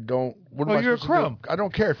and I don't. What am I you're a supposed to crumb. do? I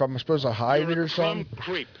don't care if I'm supposed to hide it or something.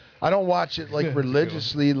 Creep. I don't watch it like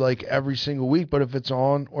religiously, like every single week. But if it's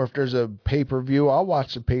on, or if there's a pay-per-view, I'll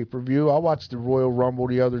watch the pay-per-view. I watched the Royal Rumble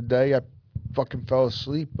the other day. I fucking fell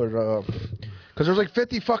asleep, but because there's like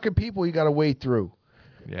 50 fucking people you got to wait through.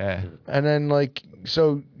 Yeah. And then like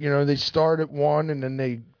they start at 1, and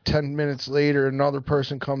then 10 minutes later another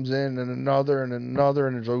person comes in, and another, and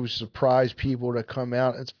there's always surprise people that come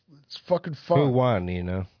out. It's fucking fun. Who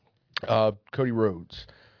won? Cody Rhodes.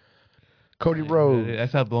 Cody Rhodes.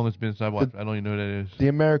 That's how long it's been since I watched. I don't even know who that is. The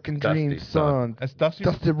American Dream son. That's Dusty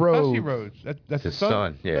Rhodes. Dusty Rhodes. That's his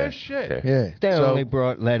son. Yeah. Shit. Yeah. They only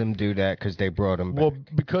let him do that because they brought him back. Well,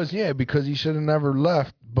 because he should have never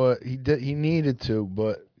left, but he needed to.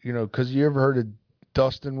 But because you ever heard of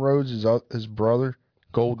Dustin Rhodes, his brother,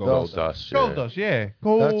 Gold Dust. Gold Dust, yeah.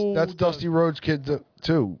 That's Dusty Rhodes' kid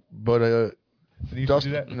too. But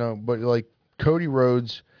Dustin, no, but like Cody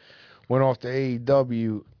Rhodes went off to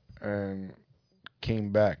AEW and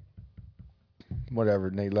came back. Whatever,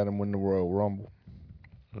 and they let him win the Royal Rumble.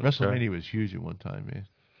 WrestleMania was huge at one time, man.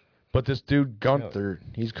 But this dude Gunther,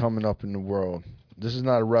 he's coming up in the world. This is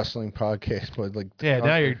not a wrestling podcast, but like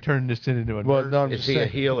now you're turning this into a nerd. No, is he a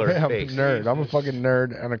heel or a face? I'm a nerd. I'm a fucking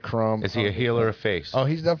nerd and a crumb. Is he a heel or a face? Oh,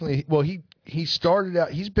 he's definitely. Well, he started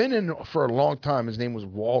out. He's been in for a long time. His name was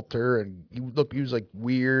Walter, and he was like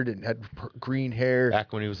weird and had green hair.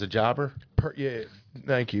 Back when he was a jobber. Yeah.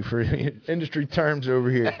 Thank you for industry terms over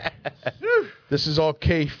here. This is all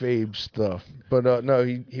kayfabe stuff. But no,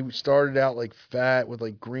 he started out like fat with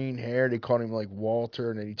like green hair. They called him like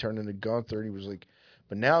Walter, and then he turned into Gunther, and he was like.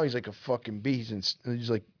 But now he's like a fucking beast, and he's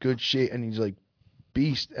like good shit, and he's like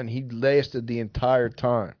beast, and he lasted the entire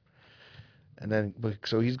time. And then,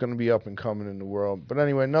 so he's going to be up and coming in the world. But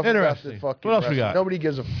anyway, enough about the fucking. What else we got? Nobody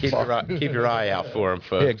gives a fuck. Keep your eye out for him,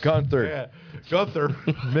 folks. Yeah, Gunther. Yeah, Gunther.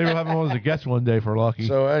 Maybe we'll have him on as a guest one day for Lucky.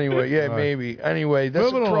 So anyway, yeah, maybe. Anyway,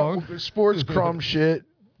 that's sports crumb shit.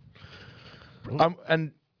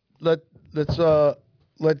 And let's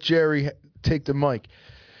let Jerry take the mic,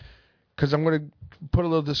 because I'm going to put a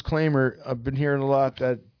little disclaimer. I've been hearing a lot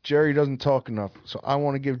that Jerry doesn't talk enough, so I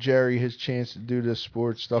want to give Jerry his chance to do this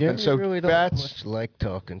sports stuff. Jerry and so really Bats, much like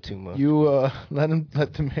talking too much. You let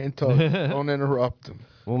the man talk. Don't interrupt him.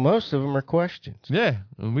 Well, most of them are questions. Yeah,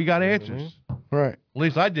 and we got answers. Right. At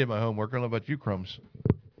least I did my homework. I don't know about you, Crumbs.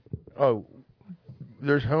 Oh,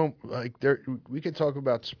 there's we could talk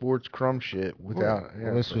about sports crumb shit without.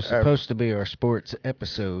 Well, this was supposed to be our sports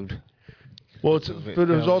episode. Well, but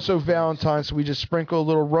it was also Valentine, so we just sprinkle a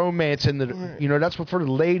little romance in the. That's for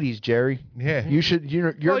the ladies, Jerry. Yeah. You should.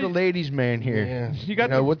 You're the ladies' man here. Yeah. You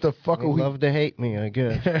got what the fuck? They love to hate me, I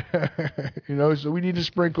guess. So we need to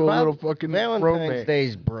sprinkle a little fucking Valentine's romance.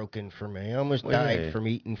 Day's broken for me. I almost died from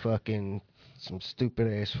eating fucking some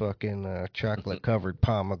stupid ass fucking chocolate covered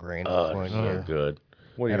pomegranate. Oh, so good.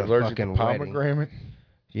 What are you At a allergic to fucking pomegranate?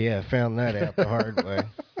 Yeah, I found that out the hard way.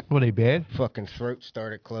 Were they bad? Fucking throat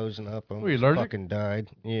started closing up. I Were you allergic? Fucking died.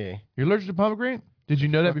 Yeah. You're allergic to pomegranate? Did you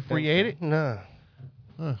know that before you ate it? Nah.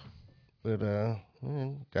 Huh. But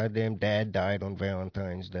goddamn dad died on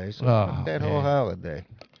Valentine's Day, so Oh, fuck that whole holiday.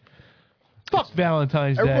 Fuck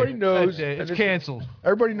Valentine's Day. Everybody knows it's canceled.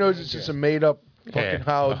 Everybody knows it's just a made up fucking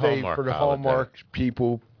holiday for the Hallmark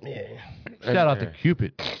people. Yeah. Shout out to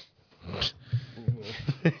Cupid.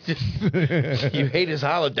 You hate his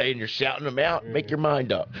holiday and you're shouting him out. Make your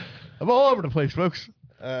mind up. I'm all over the place, folks.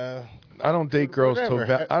 I don't date girls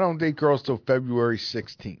till February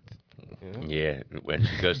 16th. Yeah, when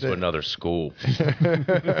she goes to another school. All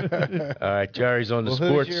right, Jerry's on the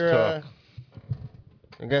sports talk.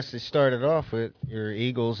 I guess they started off with your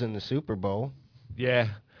Eagles in the Super Bowl. Yeah.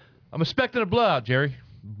 I'm expecting a blowout, Jerry.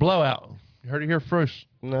 Blowout. You heard it here first.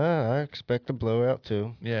 Nah, I expect a blowout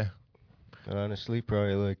too. Yeah. Honestly,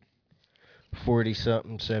 probably like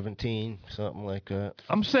 40-something, 17, something like that.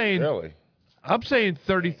 I'm saying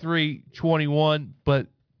 33-21, but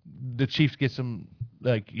the Chiefs get some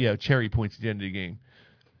cherry points at the end of the game.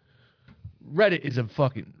 Reddick is a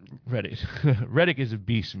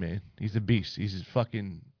beast, man. He's a beast. He's just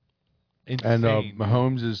fucking insane. And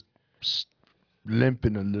Mahomes is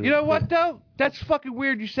limping a little. You know what though? That's fucking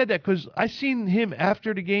weird. You said that because I seen him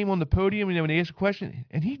after the game on the podium, and when they asked a question,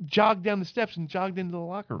 and he jogged down the steps and jogged into the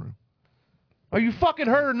locker room. Are you fucking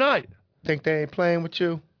hurt or not? Think they ain't playing with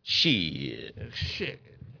you? Shit.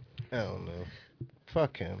 I don't know.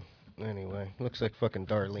 Fuck him. Anyway, looks like fucking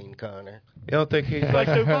Darlene Connor. You don't think he's like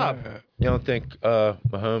Bob? You don't think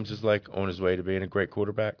Mahomes is like on his way to being a great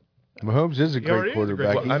quarterback? Mahomes is a great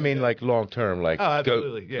quarterback. Well, I mean, like long term, like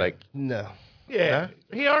absolutely, yeah. like no. Yeah,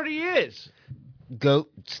 he already is. GOAT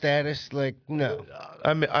status, like no.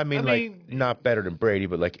 I mean, like not better than Brady,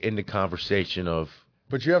 but like in the conversation of.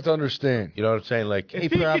 But you have to understand. You know what I'm saying? Like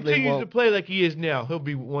if he continues to play like he is now, he'll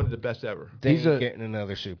be one of the best ever. He's getting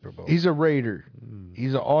another Super Bowl. He's a Raider.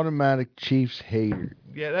 He's an automatic Chiefs hater.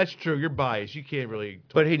 Yeah, that's true. You're biased. You can't really.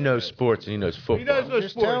 But he knows sports and he knows football. He does know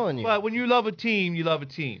Just sports. telling you. But when you love a team, you love a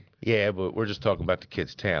team. Yeah, but we're just talking about the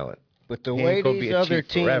kid's talent. But the way these other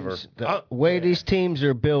teams, these teams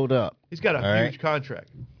are built up. He's got a huge contract.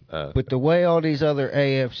 But the way all these other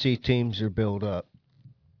AFC teams are built up,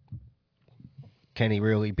 can he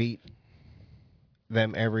really beat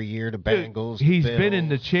them every year? The Bengals. He's Bills, been in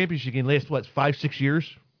the championship game last 5-6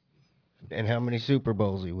 years. And how many Super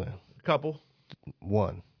Bowls he win? A couple.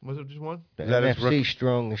 One. Was it just one? The That is NFC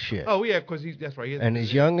strong as shit. Oh yeah, because that's right. And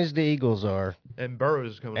as young as the Eagles are, and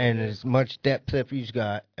Burrows is coming, and in. as much depth as you've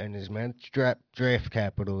got, and as much draft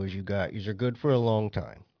capital as you got, you're good for a long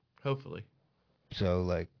time. Hopefully. So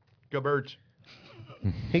like, Go Birds.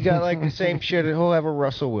 he got like the same shit. He'll have a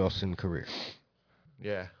Russell Wilson career.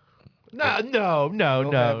 Yeah. No.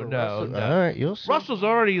 All right, you'll see. Russell's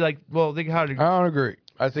already like. Well, they how I don't agree.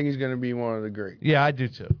 I think he's going to be one of the greats. Yeah, I do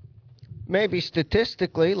too. Maybe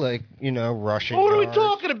statistically, like rushing. What are we yards.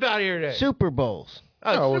 talking about here today? Super Bowls.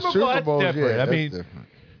 Oh, No, Super Bowl, that's different. yeah, I that's mean, different.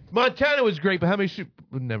 Montana was great, but how many Super?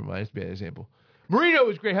 Never mind, that's a bad example. Marino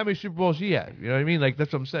was great. How many Super Bowls he had? You know what I mean? Like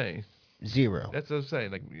that's what I'm saying. 0. That's what I'm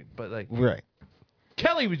saying. Like, but like Right.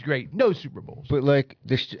 Kelly was great. No Super Bowls. But like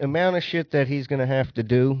the amount of shit that he's gonna have to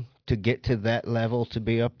do to get to that level to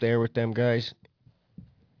be up there with them guys.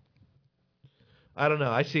 I don't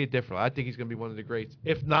know. I see it differently. I think he's going to be one of the greats,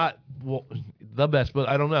 if not the best. But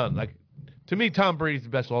I don't know. Like to me, Tom Brady's the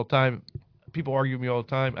best of all time. People argue with me all the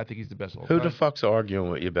time. I think he's the best of all Who time. the fuck's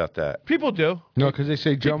arguing with you about that? People do. No, because they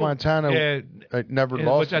say Joe Montana never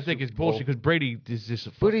lost. Which I think is bullshit because Brady is just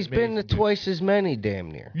a fucking But he's been to amazing dude. twice as many,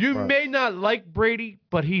 damn near. You may not like Brady,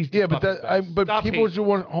 but he's the but fucking best. but Stop people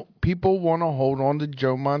hating. people want to hold on to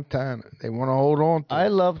Joe Montana. They want to hold on to. I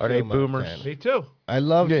love Are Joe they boomers? Montana. Me too. I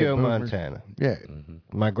love Yeah, Joe boomers. Montana. Yeah,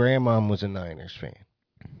 My grandmom was a Niners fan.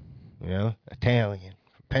 Italian,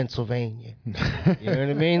 Pennsylvania. You know what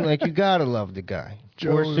I mean? Like you gotta love the guy.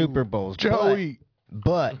 4 Super Bowls. Joey.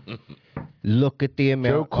 But look at the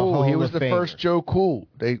amount Joe of Cool. Hall He was of the first Famers. Joe Cool.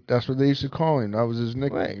 That's what they used to call him. That was his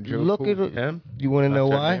nickname. Right. Joe Look Cool. at it. Him? You want to know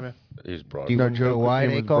why? He's broad. Do you No, want to know Joe why name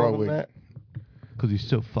they was call him Broadway. that? Because he's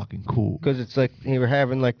so fucking cool. Because it's like they were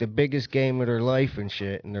having like the biggest game of their life and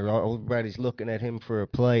shit, and everybody's looking at him for a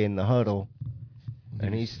play in the huddle,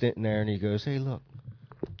 and he's sitting there and he goes, "Hey, look,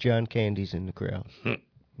 John Candy's in the crowd."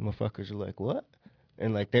 Motherfuckers are like, "What?"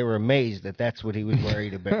 And like they were amazed that that's what he was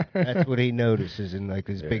worried about. That's what he notices in like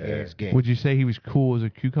his big ass game. Would you say he was cool as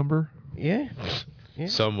a cucumber? Yeah.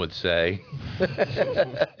 Some would say.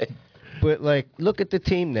 But like, look at the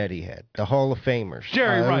team that he had, the Hall of Famers.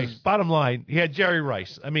 Jerry Rice. Bottom line, he had Jerry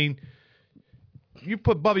Rice. I mean, you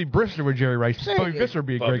put Bobby Brister with Jerry Rice. Bobby Brister would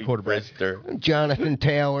be a great quarterback. Jonathan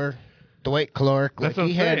Taylor, Dwight Clark. Like That's what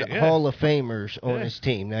he I'm had saying, yeah. Hall of Famers on his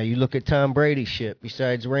team. Now you look at Tom Brady's shit.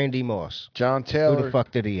 Besides Randy Moss, John who Taylor. the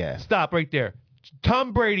fuck did he have? Stop right there.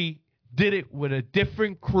 Tom Brady did it with a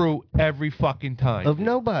different crew every fucking time. Of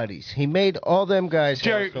nobodies, he made all them guys.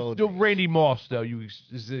 household names. Randy Moss though,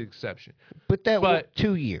 is the exception. But that was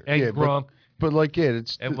 2 years. And Yeah, Crumb But like,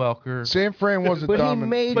 it's and Welker. San Fran wasn't But he dominant.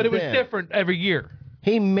 made But it was them. different every year.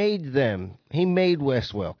 He made them. He made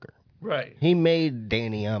Wes Welker. Right. He made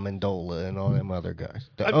Danny Amendola and all them other guys.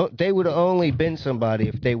 They would have only been somebody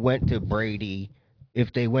if they went to Brady,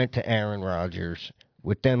 if they went to Aaron Rodgers,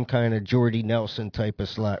 with them kind of Jordy Nelson type of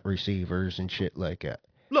slot receivers and shit like that.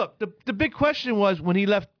 Look, the big question was when he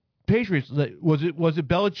left Patriots, was it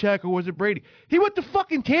Belichick or was it Brady? He went to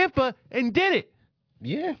fucking Tampa and did it.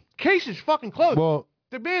 Yeah. Case is fucking closed. Well,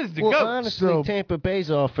 the man's the Well, GOAT. honestly, Tampa Bay's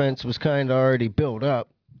offense was kind of already built up.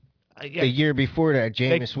 Yeah, The year before that,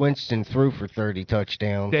 Jameis Winston threw for 30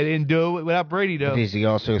 touchdowns. they didn't do it without Brady, though. Because he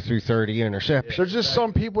also threw 30 interceptions. There's just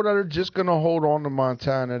some people that are just going to hold on to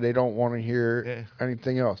Montana. They don't want to hear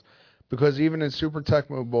anything else. Because even in Super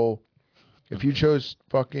Tecmo Bowl, if you chose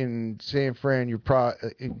fucking San Fran, you're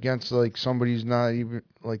against like somebody who's not even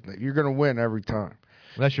like you're going to win every time.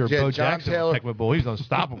 Unless you're Yeah, Bo John Jackson Taylor- on Tecmo Bowl, he's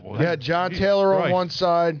unstoppable. You had John Jesus Taylor on Christ. one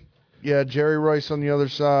side. You had Jerry Rice on the other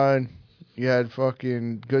side. You had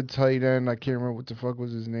fucking good tight end. I can't remember what the fuck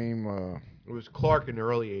was his name. It was Clark in the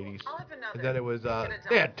early 80s. And then it was,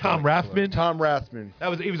 they had Tom Rathman. Tom Rathman.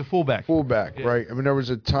 He was a fullback. Fullback, Yeah. right. I mean, there was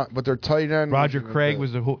a Tom, but their tight end. Roger Craig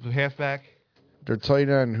was the halfback. Their tight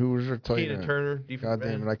end. Who was their tight Keenan end? Turner, God defensive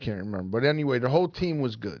damn end. it, I can't remember. But anyway, the whole team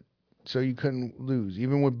was good, so you couldn't lose,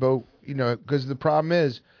 even with Bo. Because the problem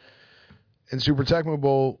is, in Super Tecmo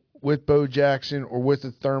Bowl with Bo Jackson or with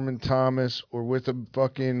a Thurman Thomas or with a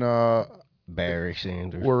fucking Barry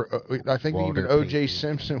Sanders. or I think Walter even O.J. Payton.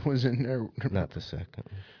 Simpson was in there. Not the second.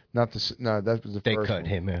 Not the no, that was the They first cut one.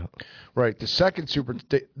 him out. Right, the second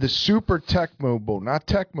the Super Tecmo Bowl, not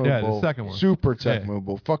Tecmo Yeah, the Bowl. second one. Super Yeah. Tecmo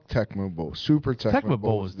Bowl. Fuck Tecmo Bowl. Super Tecmo, Tecmo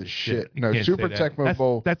Bowl was was the the shit. You No, can't Super say that. Tecmo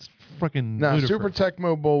Bowl. That's freaking No, ludicrous. Super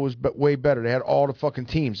Tecmo Bowl was way better. They had all the fucking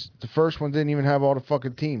teams. The first one didn't even have all the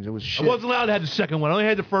fucking teams. It was shit. I wasn't allowed to have the second one. I only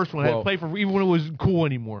had the first one. I had to play for even when it wasn't cool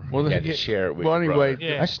anymore. Well, You had to share it with well, your anyway,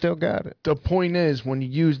 brother. Yeah. I still got it. the point is, when you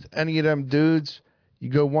used any of them dudes, you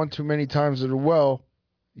go one too many times to the well,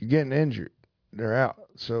 you're getting injured. They're out.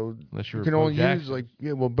 So Unless you you're can Bo only Jackson.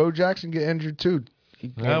 use Bo Jackson get injured too.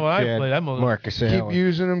 Well, I Yeah, play that mother- Marcus Keep Allen.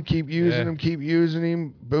 using him. Keep using him. Keep using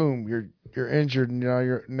him. Boom. You're injured. And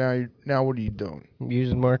now what are you doing? I'm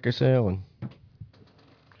using Marcus Allen.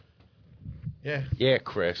 Yeah. Yeah,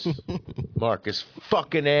 Chris. Marcus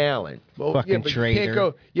fucking Allen. Well, Fucking but you can't traitor.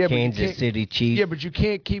 go. Yeah, but you Kansas can't- City Chief. Yeah, but you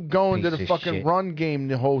can't keep going to Piece the of fucking shit. run game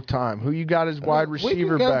the whole time. Who you got as wide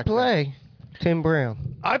receiver we can back there? play. Tim Brown.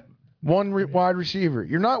 Wide receiver.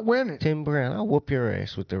 You're not winning. Tim Brown. I'll whoop your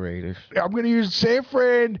ass with the Raiders. I'm going to use San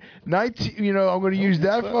Fran 19. I'm going to use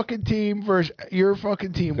that fucking team versus your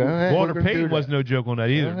fucking team. Go ahead. Walter We're gonna do Payton that. was no joke on that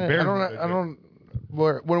either. ahead. Very I no joke.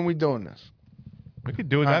 don't. When are we doing this? We could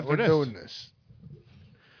do it All right, after we're this. doing this.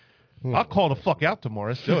 I'll call the fuck out tomorrow.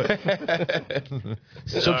 Let's do it.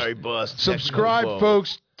 Sorry, boss. Subscribe,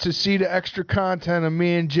 folks, to see the extra content of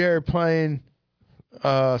me and Jared playing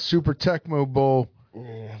Super Tecmo Bowl.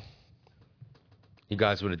 You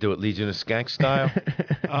guys want to do it Legion of Skank style?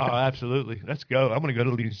 Oh, absolutely. Let's go. I'm going to go to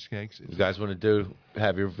Legion Skanks. You guys want to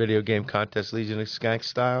have your video game contest Legion of Skank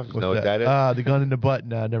style? You know what that is? The gun in the butt.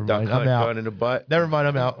 No, never Duck mind. hunt, I'm out. gun in the butt. Never mind.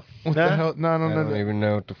 I'm out. What the hell? No. I don't even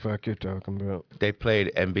know what the fuck you're talking about. They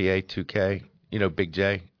played NBA 2K. You know Big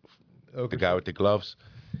J, the guy with the gloves.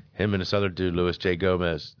 Him and this other dude, Louis J.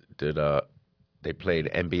 Gomez, did. They played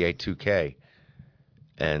NBA 2K,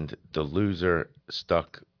 and the loser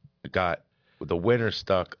the winner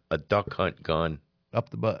stuck a duck hunt gun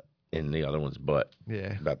Up the butt. in the other one's butt.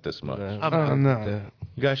 Yeah. About this much. I don't know.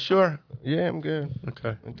 You guys sure? Yeah, I'm good.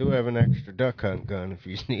 Okay. I do have an extra duck hunt gun if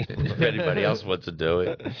you need it. If anybody else wants to do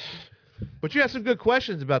it. But you had some good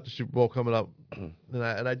questions about the Super Bowl coming up, and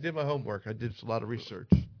I did my homework. I did a lot of research.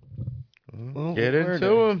 Well, Get where into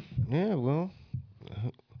the- them. Yeah, well,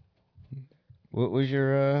 what was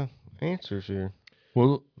your answers here?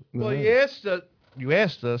 Well, You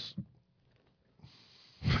asked us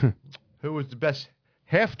who was the best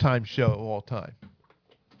halftime show of all time.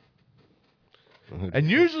 And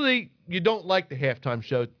usually you don't like the halftime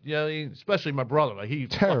show, especially my brother. Like he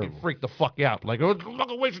fucking freaked the fuck out. Like, oh, it's a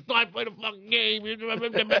fucking waste of time, play the fucking game.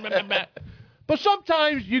 But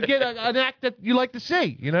sometimes you get an act that you like to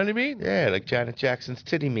see. You know what I mean? Yeah, like Janet Jackson's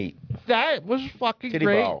titty meat. That was fucking Titty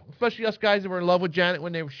great. ball. Especially us guys that were in love with Janet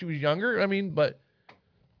when she was younger. I mean, but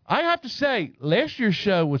I have to say, last year's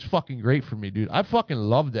show was fucking great for me, dude. I fucking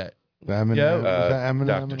loved that. Eminem. Yo, Was that Eminem?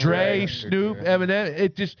 Dr. Dre, Snoop,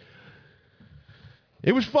 Eminem.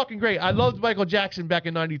 It was fucking great. I loved Michael Jackson back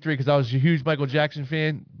in '93 because I was a huge Michael Jackson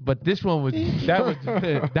fan. But this one was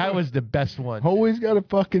that was the best one. Always got to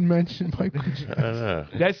fucking mention Michael Jackson. I don't know.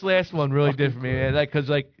 This last one really did for me, man. Because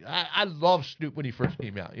I loved Snoop when he first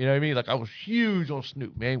came out. You know what I mean? Like I was huge on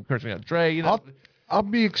Snoop, man. Cursing out Dre. You know. I'll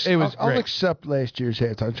great. accept last year's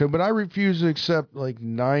halftime show, but I refuse to accept like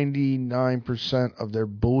 99% of their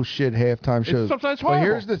bullshit halftime shows. sometimes But horrible.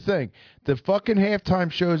 here's the thing: the fucking halftime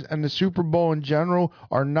shows and the Super Bowl in general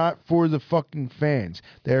are not for the fucking fans.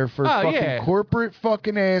 They're for fucking corporate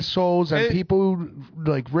fucking assholes and people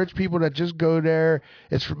like rich people that just go there.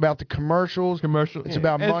 It's about the commercials. It's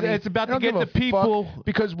about money. It's about I to don't get give the a people. fuck,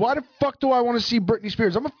 because why the fuck do I want to see Britney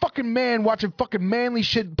Spears? I'm a fucking man watching fucking manly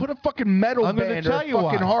shit. Put a fucking metal I'm gonna band or tell a you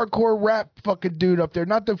fucking why. hardcore rap fucking dude up there.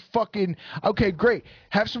 Not the fucking. Okay, great.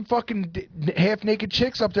 Have some fucking half naked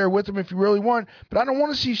chicks up there with them if you really want. But I don't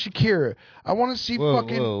want to see Shakira. I want to see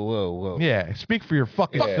fucking. Whoa. Yeah, speak for your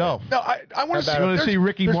fucking self. No, I want to see. You want to see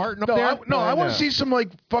Ricky Martin up there? I want to see some like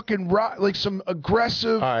fucking rock, like some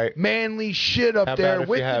aggressive, manly shit up How there about if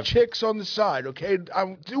with you the have- chicks on the side. Okay,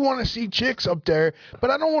 I do want to see chicks up there, but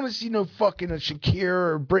I don't want to see no fucking a Shakira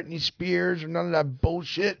or Britney Spears or none of that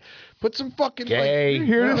bullshit. Put some fucking Gay. You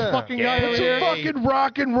hear this fucking guy Put over some here? fucking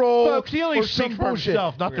rock and roll. Folks, he only or speaks some for bullshit.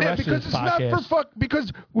 himself, not the rest of because this it's not podcast. for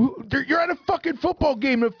because you're at a fucking football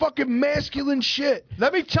game of fucking masculine shit.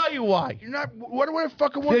 Let me tell you why. You're not. What do I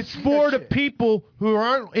fucking want? It's for the people who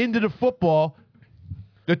aren't into the football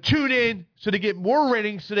to tune in so they get more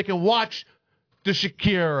ratings so they can watch the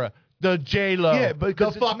Shakira, the J-Lo. Yeah,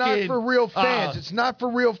 because it's not for real fans. It's not for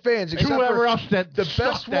real fans. Except whoever for else that the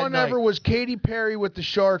sucked best that one night. ever was Katy Perry with the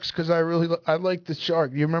Sharks because I like the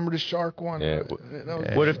Shark. You remember the Shark one? Yeah. That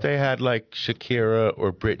was- What if they had like Shakira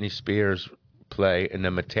or Britney Spears play, and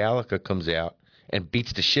then Metallica comes out and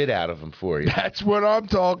beats the shit out of them for you? That's what I'm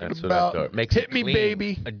talking That's what I about. thought. Makes Hit it me, clean.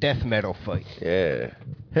 baby. A death metal fight. Yeah.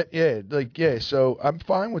 Yeah. So I'm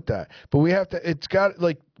fine with that, but we have to. It's got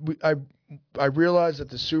like I realize that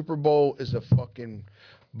the Super Bowl is a fucking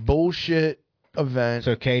bullshit event.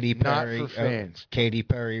 So Katy not Perry, for fans. Katy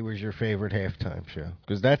Perry was your favorite halftime show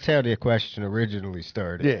because that's how the question originally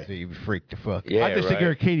started. Yeah. So you freaked the fuck. Yeah, I just think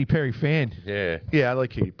you're a Katy Perry fan. Yeah. Yeah, I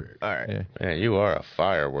like Katy Perry. All right. Yeah. Man, you are a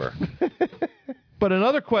firework. But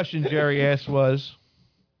another question Jerry asked was,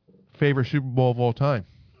 favorite Super Bowl of all time?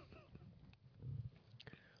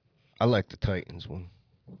 I like the Titans one.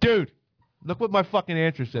 Dude, look what my fucking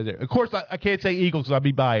answer said there. Of course, I can't say Eagles because I'll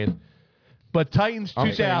be biased. But Titans I'm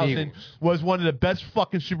saying 2000 Eagles. was one of the best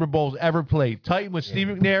fucking Super Bowls ever played. Titan when Steve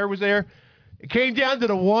McNair was there. It came down to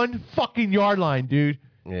the 1 fucking yard line, dude.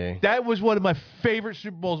 Yeah. That was one of my favorite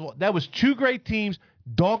Super Bowls. That was 2 great teams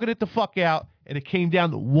dogging it the fuck out, and it came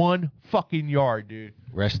down to 1 fucking yard, dude.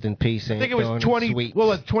 Rest in peace. I think it was 20.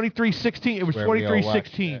 Well, it was 23-16. It was Where we all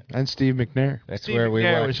 23-16. And Steve McNair. That's Steve where we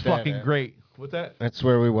McNair watched was that fucking at. great. What's that? That's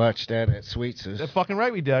where we watched that at Sweets'. That's fucking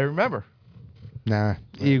right. We did. I remember. Nah,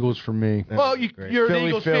 Eagles for me. Well, you're an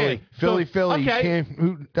Eagles fan. Philly. So, You okay. can't.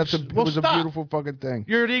 It was stop. a beautiful fucking thing.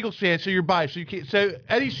 You're an Eagles fan, so you're biased. So you can't. So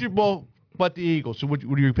any Super Bowl but the Eagles. So what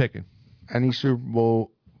are you picking? Any Super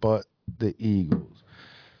Bowl but the Eagles.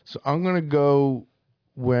 So I'm gonna go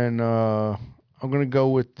with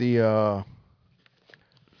the.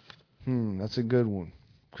 That's a good one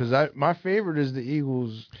because my favorite is the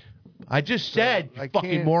Eagles. I just said, you I fucking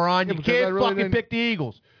can't- moron. yeah, You because I can't really fucking didn't- pick the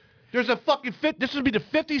Eagles. There's a fucking This would be the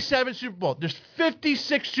 57th Super Bowl. There's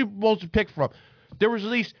 56 Super Bowls to pick from. There was at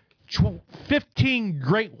least 15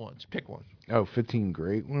 great ones. Pick one. Oh, 15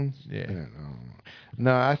 great ones. Yeah.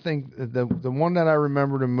 No, I think the one that I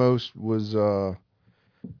remember the most was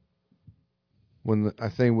when I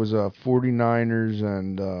think it was 49ers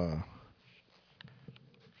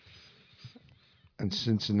and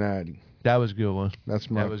Cincinnati. That was a good one. That's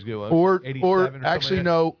my. That was a good one. Or 87 or something actually like that.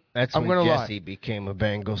 no. That's I'm when gonna Jesse lie. became a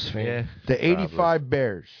Bengals fan. Yeah. The 85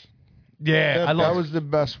 Bears. Yeah, I That love. was the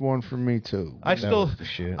best one for me too. I still. was the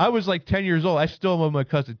shit. I was like 10 years old. I still owe my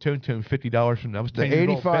cousin Tone $50 from that. I was 10 The years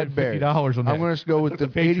old. 85 bet Bears. $50 on that. I'm going to go with the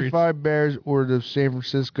Patriots. 85 Bears or the San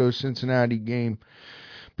Francisco Cincinnati game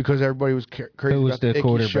because everybody was crazy Who was about the the Dickey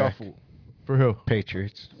quarterback? shuffle. For who?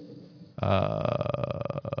 Patriots.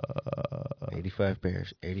 85 85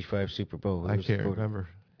 Bears. 85 Super Bowl. Who I was the can't quarterback? remember.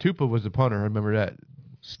 Tupa was the punter. I remember that.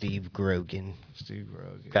 Steve Grogan. Steve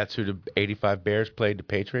Rogan. That's who the 85 Bears played the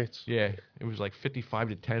Patriots? Yeah, it was like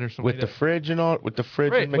 55-10 or something. With like the that. fridge and all? With the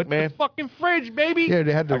fridge and With the McMahon? fucking fridge, baby. Yeah,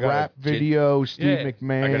 they had the I got rap a video, Steve Yeah. I got a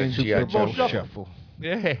McMahon. G.I. Super Bowl Joe shuffle.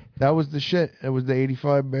 Yeah. That was the shit. It was the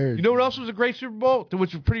 85 Bears. You know what else was a great Super Bowl,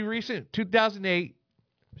 which was pretty recent? 2008,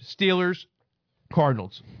 Steelers,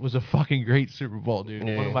 Cardinals was a fucking great Super Bowl, dude.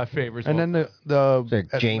 Yeah. One of my favorites. and then the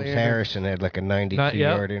Like James Atlanta- Harrison had like a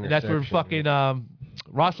 92-yard interception. That's where fucking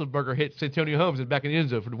Roethlisberger hit Santonio Holmes in the back of the end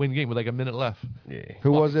zone for the win game with like a minute left. Yeah.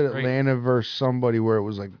 Who was it? Great. Atlanta versus somebody where it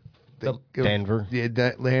was like Denver. Yeah,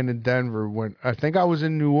 Atlanta, Denver. When I think I was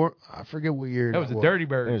in New Orleans. I forget what year. That was the Dirty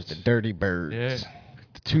Birds. It was the Dirty Birds. Yeah.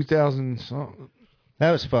 2000 something.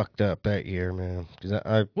 That was fucked up that year, man. 'Cause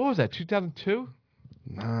I What was that, 2002?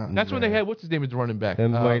 Nah, That's when they had, what's his name as the running back? that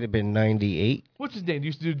might have been 98. What's his name? They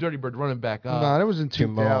used to do Dirty Bird running back. nah, that was in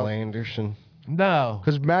Jamal 2000. Anderson. No.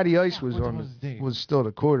 Because Matty Ice was What on was his name? was still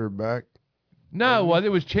the quarterback. No, well, it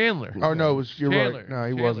was Chandler. Oh no, it was you're Chandler. right. No, he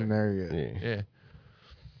Chandler. wasn't there yet. Yeah. Yeah.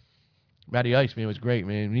 Matty Ice, man, was great,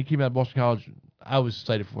 man. When he came out of Boston College, I was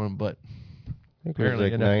excited for him, but I think it was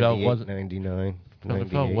apparently like NFL 98, wasn't 99,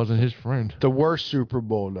 NFL 98. wasn't his friend. The worst Super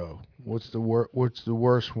Bowl though. What's the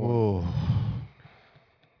worst one? Oh.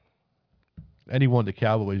 And he won the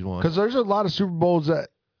Cowboys one. Because there's a lot of Super Bowls that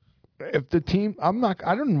if the team, I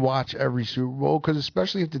didn't watch every Super Bowl because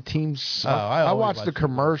especially if the team suck. I I always watch watch the Super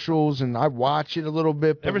Bowls. commercials and I watch it a little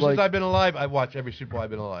bit. But Ever like, since I've been alive, I watch every Super Bowl I've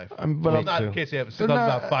been alive. but Well, I'm not in case I have since they're I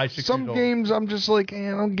was not- about 5-6 some years old. games I'm just like,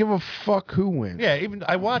 I don't give a fuck who wins. Yeah, even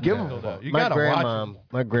I watch Give it a still, though. You my gotta watch it.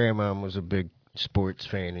 my grandmom was a big sports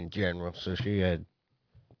fan in general, so she had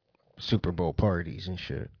Super Bowl parties and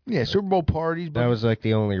shit. Yeah, Super Bowl parties. But That was like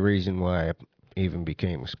the only reason why I even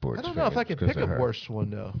became a sports I fan. don't know if I could because pick of a her. worse one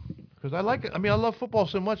though, because I like it. I mean, I love football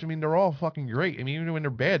so much. I mean, they're all fucking great. I mean, even when they're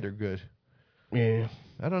bad, they're good. Yeah.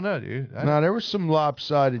 I don't know, dude. no, there was some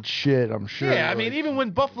lopsided shit. I'm sure. Yeah, I mean, even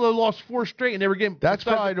when Buffalo lost 4 straight and they were getting that's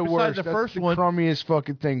besides- probably the besides worst. The That's first the one. crummiest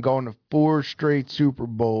fucking thing. Going to 4 straight Super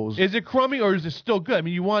Bowls. Is it crummy or is it still good? I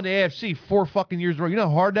mean, you won the AFC 4 fucking years in a row. You know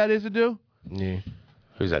how hard that is to do? Yeah.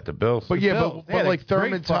 Who's that, the Bills? But yeah, Bills. but Yeah, like they're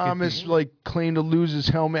Thurman great fucking Thomas team. like claimed to lose his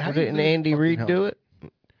helmet. How do you Didn't lose your Andy fucking Reid helmet? do it?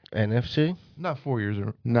 NFC? Not 4 years in a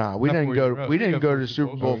row. Nah, we Not didn't 4 go. years in a row. We You didn't got go 4 to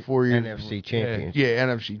Super Super Bowls. Bowl 4 years. NFC championship. Yeah,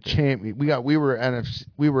 NFC champion. We were NFC.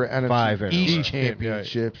 We were NFC 5 in a East row.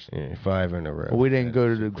 championships. Yeah, 5 in a row. But we didn't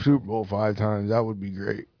go to the Super Bowl 5 times. That would be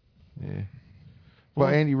great. Yeah.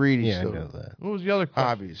 But Andy Reid is Yeah, I still know that. What was the other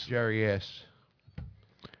question? Obvious. Jerry asked.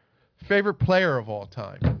 Favorite player of all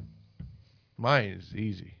time? Mine is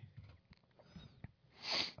easy.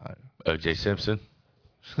 O.J. Simpson.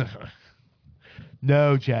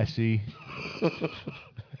 No, Jesse.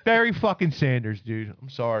 Barry fucking Sanders, dude. I'm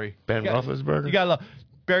sorry. Ben Roethlisberger? You got to love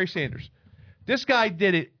Barry Sanders. This guy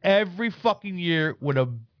did it every fucking year with a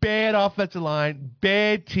bad offensive line,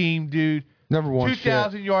 bad team, dude. Never won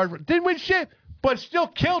 2,000 yards. Didn't win shit, but still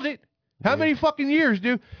killed it. How many fucking years,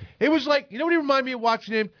 dude? It was like, you know what he reminded me of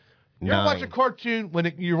watching him? You ever watch a cartoon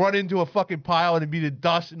when you run into a fucking pile and it be the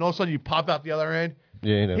dust and all of a sudden you pop out the other end?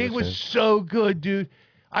 Yeah, he was so good, dude.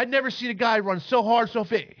 I'd never seen a guy run so hard, so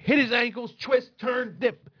fit, hit his ankles, twist, turn,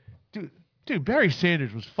 dip. Dude, Barry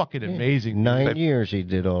Sanders was fucking amazing. 9 years he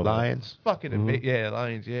did all Lions. that. Fucking amazing. Yeah,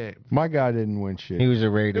 Lions, yeah. My guy didn't win shit. He was a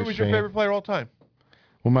Raiders Who was your fan. favorite player of all time?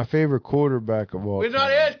 Well, my favorite quarterback of all We're time.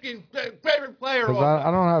 not asking favorite player of all Because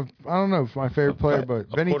time. I don't know if my favorite player, but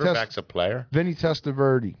Quarterback's a player. Vinny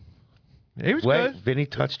Testaverde. He was Wait, good. Vinny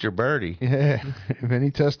touched your birdie. Yeah, Vinny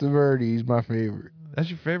Testaverde. He's my favorite. That's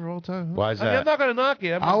your favorite of all time? Huh? Why is I mean, that? I'm not going to knock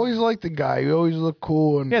it. I always liked the guy. He always looked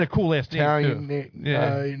cool. And He had a cool last name, Italian too.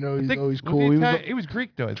 guy, you know, I he's think- always was cool. He, He was he was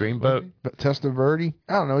Greek, though. I think, Dreamboat. wasn't But Testaverde?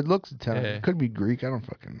 I don't know. It looks Italian. Yeah. It could be Greek. I don't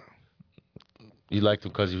fucking know. You liked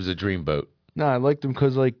him because he was a dreamboat. No, I liked him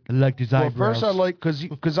because, like, he? I liked his well, eyebrows. first I liked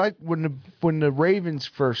because when the Ravens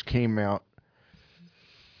first came out,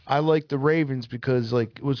 I liked the Ravens because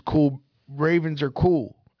like it was cool. Ravens are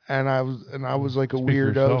cool, and I was like a Speak for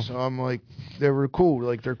weirdo, yourself. so I'm like they were cool.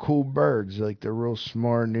 Like they're cool birds. Like they're real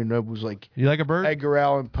smart, and it was like You like a bird? Edgar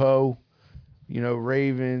Allan Poe, you know,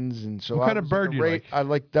 Ravens, and so What I kind of was bird a do you like? I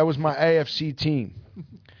like that was my AFC team.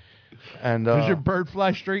 And Does your bird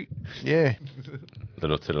fly straight? yeah,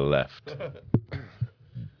 Little to the left.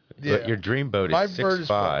 yeah. But your dreamboat My is bird is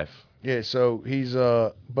 6'5". Yeah, so he's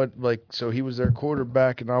but like so he was their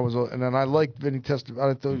quarterback, and then I liked Vinny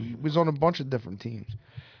Testaverde. I thought he was on a bunch of different teams,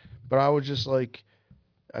 but I was just like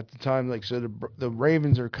at the time like so the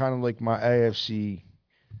Ravens are kind of like my AFC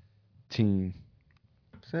team.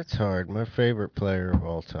 That's hard. My favorite player of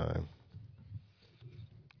all time.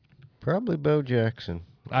 Probably Bo Jackson.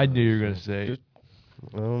 I knew you were going to say it.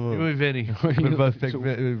 I don't know. You and Vinny. We both picked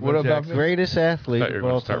what about Jackson. Greatest athlete Thought you were of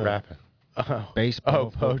going all to start time. rapping. Baseball,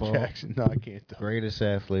 Bo football. Jackson. No, I can't. Greatest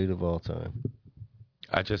athlete of all time.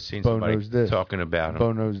 I just seen Bo somebody knows this. talking about him.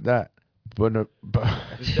 Bo knows that. But no,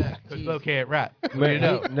 Because Bo can't rap. Man, You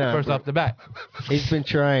know, no, first bro. off the bat. He's been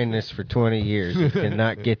trying this for 20 years. He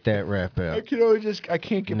cannot get that rap I out. can always I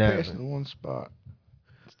can't get Never. past in one spot.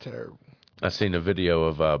 It's terrible. I seen a video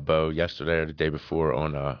of Bo yesterday or the day before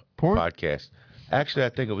on a Porn? podcast. Actually, I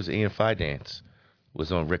think it was Ian Fidance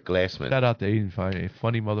was on Rick Glassman. Shout out to Aiden Fine, a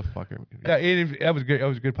funny motherfucker. Yeah, Aiden, that was good. That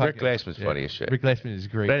was a good podcast. Rick Glassman's funny as shit. Rick Glassman is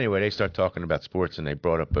great. But anyway, they start talking about sports and they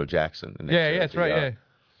brought up Bo Jackson. And they Yeah, showed that's the, right. Yeah.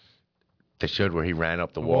 They showed where he ran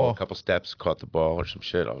up the wall a couple steps, caught the ball or some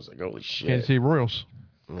shit. I was like, holy shit. Kansas City Royals.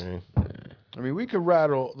 I mean, we could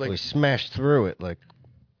rattle like We smashed through it like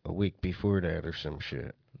a week before that or some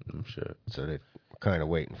shit. Some shit. So they kind of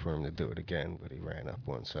waiting for him to do it again, but he ran up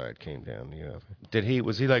one side, came down the other.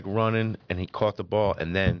 Was he like running and he caught the ball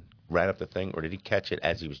and then ran up the thing, or did he catch it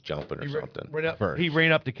as he was jumping or something? First. He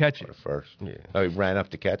ran up to catch it. First. Yeah. Oh, he ran up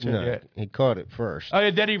to catch it? No, Yeah. he caught it first. Oh, yeah,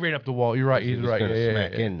 then he ran up the wall. You're right. He He's was right. gonna Yeah,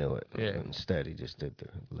 smack yeah. into it. Yeah. But instead, he just did the.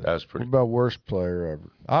 That was what pretty. about worst player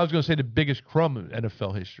ever? I was going to say the biggest crumb in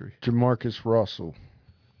NFL history. Jamarcus Russell.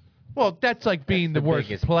 Well, that's like being the worst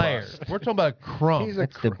biggest player. bust. We're talking about crumb. He's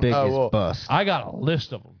That's the biggest bust. I got a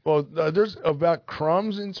list of them. Well, there's about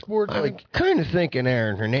crumbs in sports. I'm Like, kind of thinking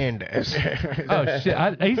Aaron Hernandez. Oh,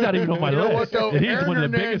 shit. He's not even on my you know what list. though? He's Aaron one of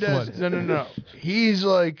the biggest Hernandez- ones. No. He's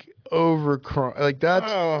like over crumb. Like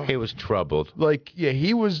that's He was troubled. like yeah.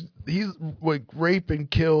 He's like rape and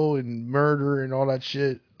kill and murder and all that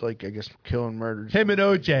shit. Like I guess kill and murder. Him and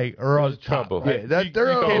OJ are on top. trouble. Yeah, that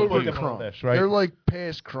they're you can't over put them on crumb. this, right? They're like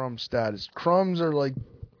past crumb status. Crumbs are like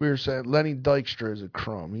we were saying. Lenny Dykstra is a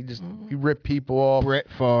crumb. He ripped people off. Brett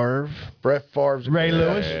Favre. Brett Favre's a Ray crumb.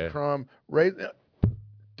 Lewis? He's a crumb. Ray.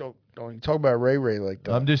 Don't you talk about Ray like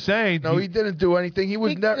that? I'm just saying. No, he didn't do anything. He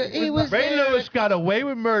was never. Ray Lewis got away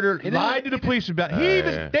with murder, lied to the police about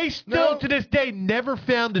it. They still, to this day, never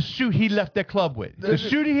found the suit he left that club with. The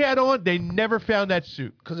suit he had on, they never found that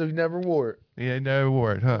suit. Because he never wore it. Yeah, never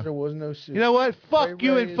wore it, huh? There was no suit. You know what? Fuck Ray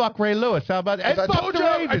you Ray and is- fuck Ray Lewis. How about that? And I fuck told the you,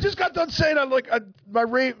 I Ravens. just got done saying I like my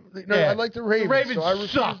Ravens. No, I like the Ravens. The Ravens so I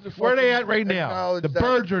refuse suck. to Where are they fucking at right now? acknowledge The that.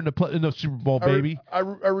 Birds are in the Super Bowl, baby. I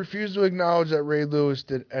refuse to acknowledge that Ray Lewis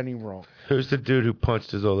did any wrong. Who's the dude who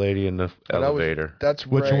punched his old lady in the elevator? That's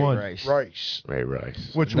Which Ray one? Rice. Ray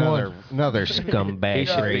Rice. Which Another one? scumbag. He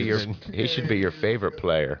should be your Raisin. he should be your favorite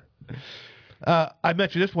player. I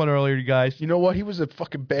mentioned this one earlier, you guys. You know what? He was a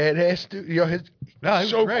fucking badass dude. You know, he was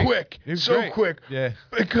so great. quick, He was so great. quick. Yeah.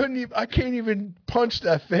 I couldn't even. I can't even punch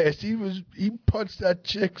that fast. He punched that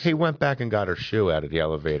chick. He went back and got her shoe out of the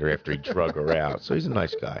elevator after he drug her out. So he's a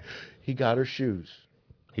nice guy. He got her shoes.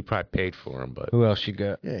 He probably paid for them, but Who else you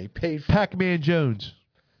got? Yeah, he paid for. Pac-Man Jones.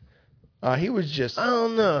 He was just. I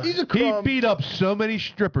don't know. He's a He crumb. beat up so many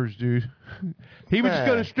strippers, dude. He would just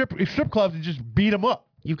go to strip clubs and just beat them up.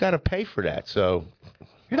 you got to pay for that. So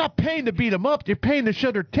You're not paying to beat them up. You're paying to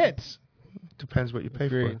show their tits. depends what you pay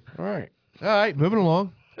for. All right. All right, moving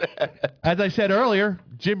along. As I said earlier,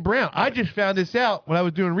 Jim Brown. I just found this out when I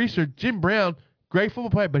was doing research. Jim Brown, great football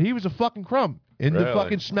player, but he was a fucking crumb into Really?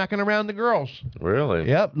 fucking smacking around the girls. Really?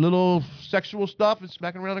 Yep, little sexual stuff and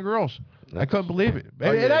smacking around the girls. I couldn't believe it.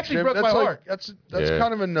 It actually Jim, broke my that's like- heart. That's Yeah.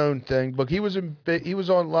 kind of a known thing. But he was in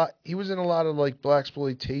a lot of like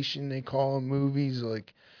blaxploitation, they call them, movies,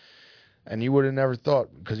 like, and you would have never thought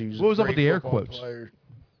because he was. What was a up with great the air football quotes? player.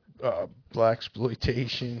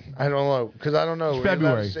 Blaxploitation. I don't know because I don't know. It's Are you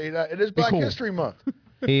allowed to February. say that? It is Be Black cool. History Month.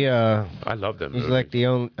 He I love them. he's like the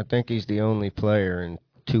only. I think he's the only player in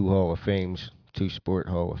 2 Hall of Fames, 2 sport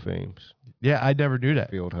Hall of Fames, Yeah, I never knew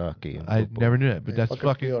that. field hockey. And I football. never knew that, but that's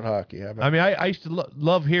fucking. field hockey. How about I mean, I used to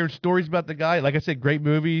love hearing stories about the guy. Like I said, great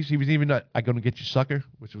movies. He was even not "I Gonna Get You Sucker,"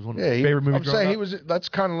 which was one of my favorite movies. I'm saying he was. That's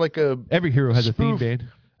kind of like a. Every hero has a theme spoof. band.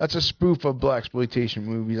 That's a spoof of blaxploitation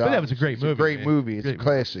movies. But that was a great It's movie, A great man. movie. It's Great a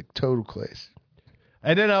classic. Total classic.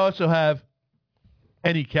 And then I also have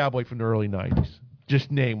any cowboy from the early '90s. Just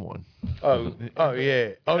name one. Oh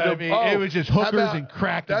yeah. I mean, it was just how hookers about- and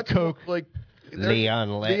crack and that's coke. Like Leon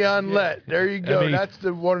Lett. Leon Lett. There you go. I mean, That's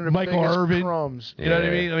the one of the Michael biggest Irvin. crumbs. You know what I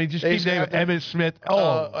mean? I mean, just They keep used to naming have the- Emmett Smith.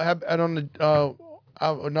 And on the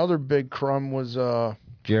another big crumb was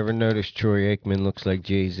Did you ever notice Troy Aikman looks like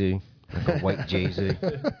Jay-Z? Like a white Jay-Z?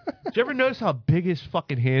 Did you ever notice how big his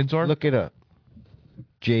fucking hands are? Look it up.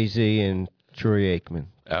 Jay-Z and Troy Aikman.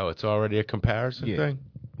 Oh, it's already a comparison Yeah. thing?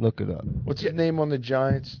 Look it up. what's his name on the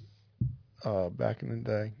Giants back in the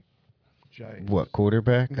day? What,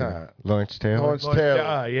 quarterback? Nah. Lawrence Taylor? Lawrence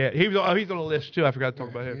Taylor. Yeah. He's on the list, too. I forgot to talk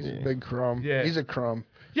about him. He's a big crumb. Yeah. He's a crumb.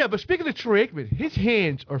 Yeah, but speaking of Troy Aikman, his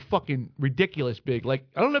hands are fucking ridiculous big. Like,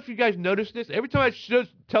 I don't know if you guys noticed this. Every time I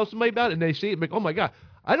tell somebody about it and they see it, I'm like, oh my God.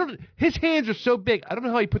 His hands are so big, I don't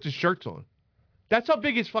know how he puts his shirts on. That's how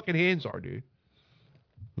big his fucking hands are, dude.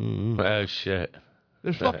 Oh, shit.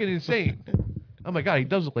 They're fucking insane. Oh my God, he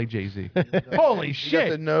does look like Jay-Z. Holy He got shit.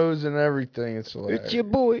 the nose and everything. It's hilarious. It's your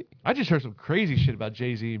boy. I just heard some crazy shit about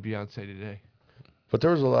Jay-Z and Beyonce today. But there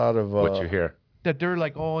was a lot of What you hear? That they're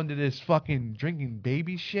like all into this fucking drinking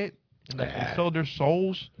baby shit. And like they sold their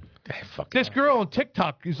souls. This girl on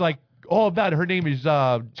TikTok is like all about it. Her name is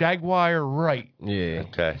Jaguar Wright. Yeah.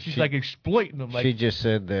 Okay. She's like exploiting them. Like, She just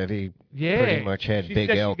said that he yeah, pretty much had she Big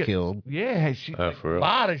said she L got- killed. Yeah, for a real?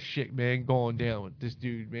 lot of shit, man, going down with this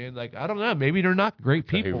dude, man. Like, I don't know. Maybe they're not great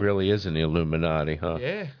He people. really is in the Illuminati, huh?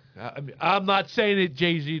 Yeah. I mean, I'm not saying it,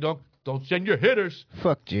 Jay-Z. Don't send your hitters.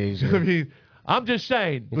 Fuck Jay-Z. I mean, I'm just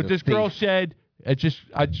saying. He's But a this girl thief. said,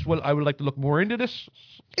 I would like to look more into this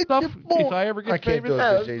stuff if I ever I get can't famous. do it.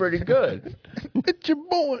 That was pretty good. It's your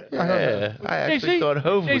boy. Yeah, I actually Jay-Z? thought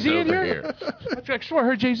Hove was Jay-Z in over here? here. I swear I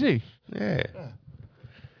heard Jay-Z. Yeah.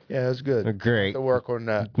 Yeah, that's good. Great. To work on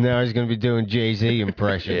that. Now he's going to be doing Jay-Z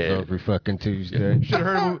impressions Yeah. every fucking Tuesday. You should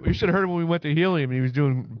have heard him when we went to Helium and he was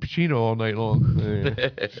doing Pacino all night long.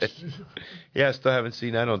 Yeah, I still haven't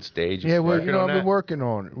seen that on stage. Yeah, well, Working you know, on I've been that? working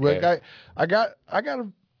on it. Like Yeah.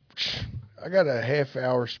 I got a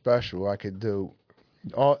half-hour special I could do.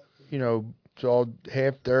 All it's all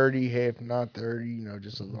half dirty, half not dirty. You know,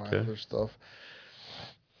 just a lot of other stuff.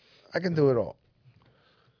 I can do it all.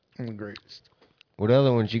 I'm the greatest. What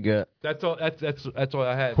other ones you got? That's all. That's all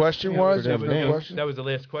I had. Question was? That There's was no it. question? That was the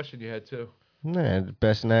last question you had too. Nah, the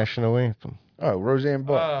best national anthem. Oh, Roseanne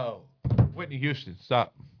Barr. Oh, Whitney Houston.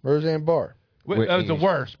 Stop. Roseanne Barr. That was the Whitney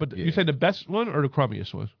worst. But yeah. you said the best one or the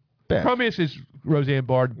crummiest one? Best. Crummiest is Roseanne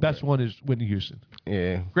Barr. The best one is Whitney Houston.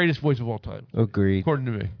 Yeah, Greatest voice of all time, agreed. according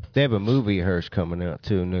to me. They have a movie of hers coming out,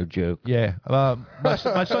 too. No joke. Yeah. My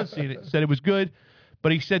son's seen it. Said it was good,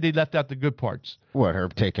 but he said they left out the good parts. What, her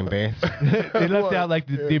taking baths? They left out like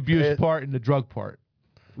the abuse part and the drug part,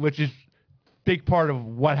 which is big part of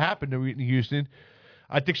what happened to Whitney Houston.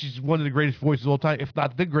 I think she's one of the greatest voices of all time, if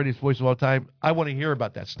not the greatest voice of all time. I want to hear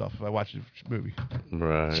about that stuff if I watch the movie.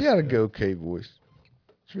 Right. She had a okay voice.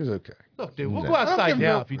 She was okay. Look, dude, we'll go outside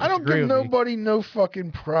now if you I don't disagree give with me. nobody no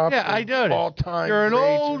fucking props. Yeah, I know that. All time. You're an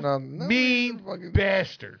old, mean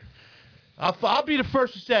bastard. I'll be the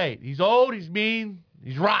first to say it. He's old, he's mean,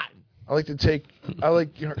 he's rotten. I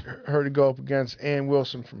like her to go up against Ann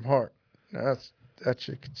Wilson from Heart. That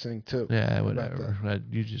chick can sing too. Yeah, How about whatever.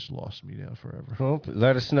 You just lost me now forever. Well,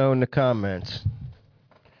 let us know in the comments.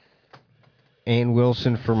 Ann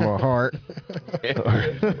Wilson from my heart.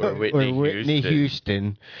 Or Whitney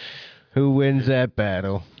Houston. Who wins that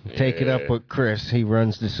battle? Take it up with Chris. He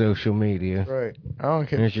runs the social media. Right. I don't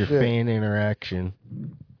care. There's your fan interaction.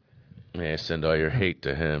 Yeah, send all your hate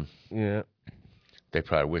to him. Yeah. They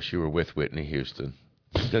probably wish you were with Whitney Houston.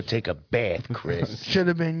 Go take a bath, Chris. Should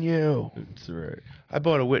have been you. That's right. I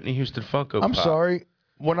bought a Whitney Houston Funko I'm Pop. sorry.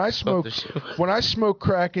 When I smoke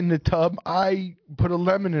crack in the tub, I put a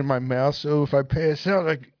lemon in my mouth. So if I pass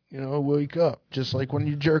out, wake up. Just like when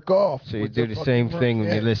you jerk off. So you do the same thing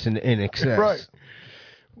when you listen to In Excess. Right.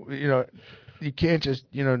 You can't just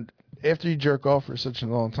after you jerk off for such a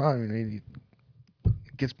long time, it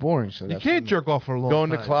gets boring. So you can't jerk off for a long go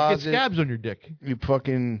time. in the closet. You get scabs on your dick. You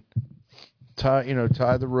fucking tie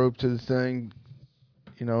the rope to the thing,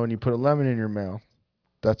 and you put a lemon in your mouth.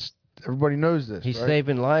 That's everybody knows this. He's right?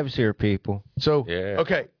 saving lives here, people. So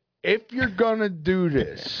okay, if you're gonna do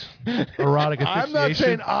this, erotic asphyxiation. I'm not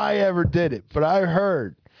saying I ever did it, but I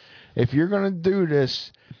heard if you're gonna do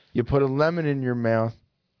this, you put a lemon in your mouth,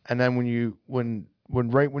 and then when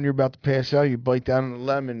you're about to pass out, you bite down on the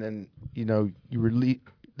lemon, and you release.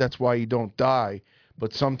 That's why you don't die,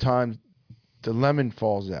 but sometimes the lemon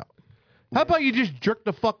falls out. How about you just jerk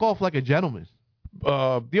the fuck off like a gentleman?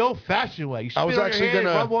 The old-fashioned way. You spit I was on actually your hand,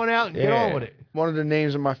 gonna rub one out and get on with it. One of the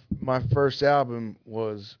names of my first album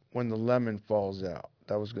was "When the Lemon Falls Out."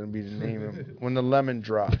 That was going to be the name of it. When the lemon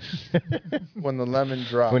drops. When the lemon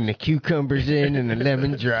drops. When the cucumber's in and the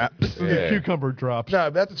lemon drops. The cucumber drops. No,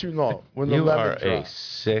 that's too long. When the You lemon are a drops.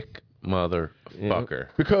 sick motherfucker.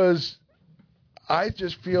 Because I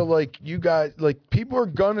just feel like you guys, people are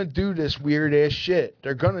going to do this weird ass shit.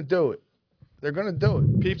 They're going to do it. They're going to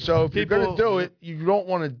do it. So if you're going to do it, you don't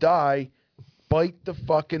want to die, bite the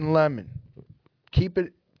fucking lemon. Keep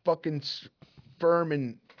it fucking firm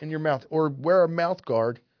in your mouth. Or wear a mouth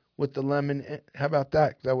guard with the lemon. How about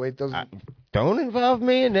that? That way it doesn't... Don't involve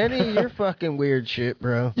me in any of your fucking weird shit,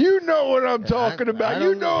 bro. You know what I'm talking about.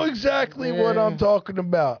 You know exactly what I'm talking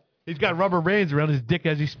about. He's got rubber bands around his dick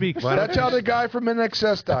as he speaks. That's how the guy from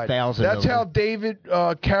NXS died. 1,000 That's of how them. David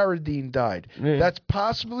Carradine died. Yeah. That's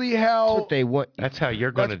possibly how... That's what they want. That's how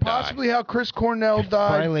you're going to die. That's possibly how Chris Cornell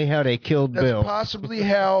died. Finally how they killed That's Bill. possibly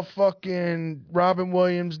how fucking Robin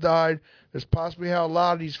Williams died. That's possibly how a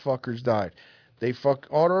lot of these fuckers died. They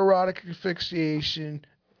autoerotic asphyxiation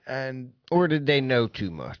and... Or did they know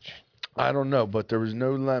too much? I don't know, but there was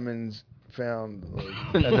no lemons found.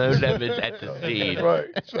 No lemons at the scene. Right.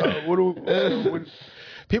 So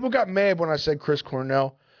people got mad when I said Chris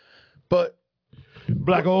Cornell, but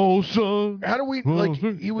Black old son. how do we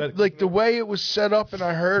the way it was set up? And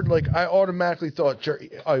I heard I automatically thought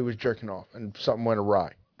he was jerking off, and something went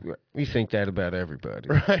awry. We think that about everybody.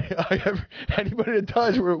 Right. Anybody that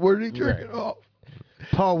dies, where did he jerking off?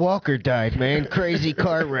 Paul Walker died, man. Crazy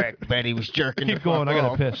car wreck. Bet he was jerking Keep going. I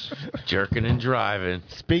gotta piss. Jerking and driving.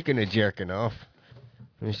 Speaking of jerking off,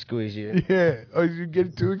 let me squeeze you. Yeah. Oh, you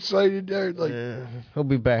getting too excited there? He'll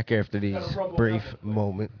be back after these brief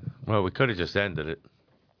moment. Well, we could have just ended it.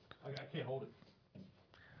 I can't hold it.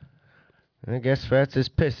 I guess Fats is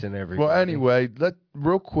pissing everybody. Well, anyway,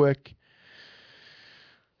 real quick.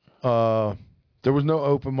 There was no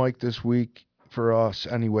open mic this week for us.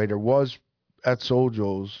 Anyway, there was at Soul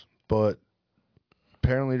Joel's, but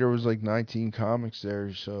apparently there was 19 comics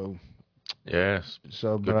there. So Yes.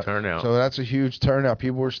 Good turnout. So that's a huge turnout.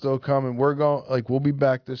 People were still coming. We're going. We'll be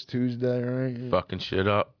back this Tuesday, right? Fucking shit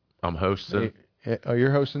up. I'm hosting. Oh,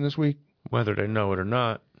 you're hosting this week? Whether they know it or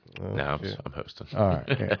not. No, I'm hosting. All right.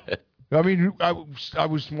 Yeah. I mean, I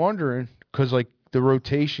was wondering because the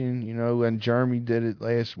rotation, and Jeremy did it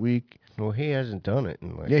last week. Well, he hasn't done it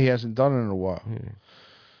in he hasn't done it in a while. Yeah.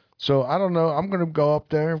 So I don't know. I'm gonna go up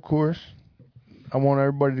there, of course. I want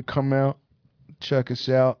everybody to come out, check us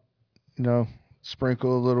out.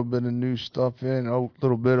 Sprinkle a little bit of new stuff in, a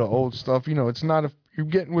little bit of old stuff. It's not you're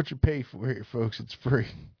getting what you pay for here, folks. It's free.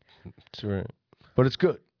 That's right. But it's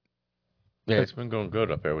good. Yeah, it's been going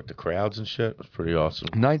good up there with the crowds and shit. It was pretty awesome.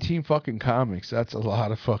 19 fucking comics. That's a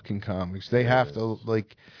lot of fucking comics. They have to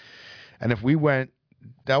and if we went,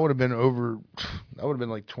 that would have been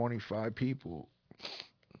 25 people.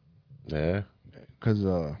 Yeah. Because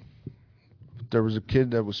there was a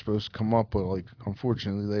kid that was supposed to come up, but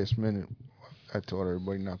unfortunately last minute, I told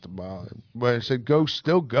everybody not to bother. But I said,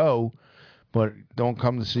 still go, but don't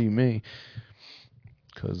come to see me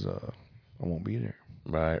because I won't be there.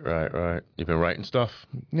 Right. You been writing stuff?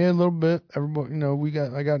 Yeah, a little bit. Everybody,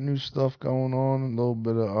 I got new stuff going on. A little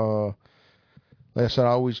bit of Like I said, I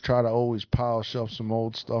always try to polish up some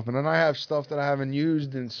old stuff, and then I have stuff that I haven't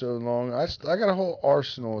used in so long. I got a whole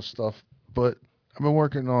arsenal of stuff, but I've been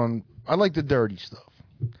working on. I like the dirty stuff,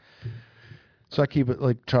 so I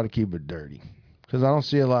try to keep it dirty, because I don't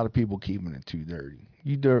see a lot of people keeping it too dirty.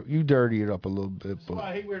 You dirty it up a little bit, but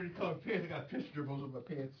I hate wearing the color pants. I got piss dribbles on my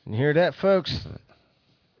pants. You hear that, folks?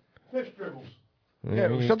 Piss dribbles. yeah,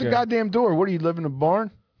 shut the goddamn door. What do you live in a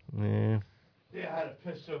barn? Yeah. Yeah, I had to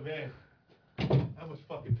piss so bad. I almost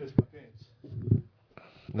fucking pissed my pants.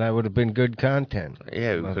 That would have been good content.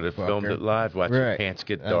 Yeah, we could have filmed it live, watch your pants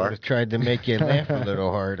get I would dark. have tried to make you laugh a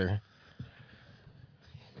little harder.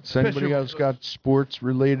 So anybody else got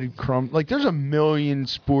sports-related crumbs? Like, there's a million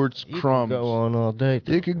sports crumbs. Go on all day.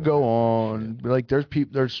 It could go on. Like, there's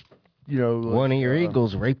one of your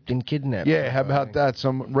eagles raped and kidnapped. Yeah, how about that?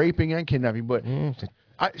 Some raping and kidnapping. But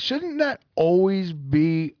shouldn't that always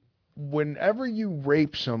be, whenever you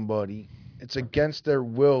rape somebody, it's against their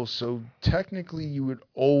will, so technically you would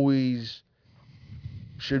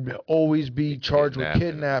should always be charged with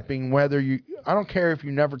kidnapping, whether I don't care if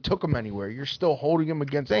you never took them anywhere, you're still holding them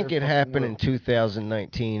against I think their it happened will. in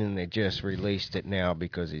 2019, and they just released it now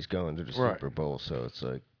because he's going to the Super Bowl, so it's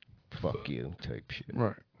like, fuck you type shit.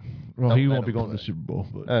 Right. Well, he won't be going to the Super Bowl.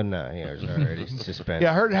 But. Oh, no, he was already suspended.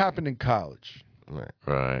 Yeah, I heard it happened in college.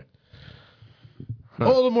 Right.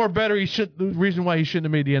 All the more better. The reason why he shouldn't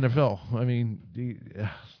have made the NFL. I mean,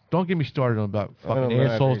 don't get me started on about fucking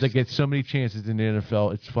assholes that get so many chances in the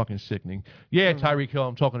NFL. It's fucking sickening. Yeah, Tyreek Hill,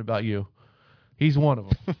 I'm talking about you. He's one of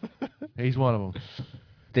them. He's one of them.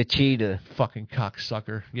 The cheetah. Fucking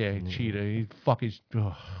cocksucker. Yeah, cheetah. He fucking.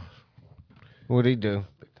 What'd he do?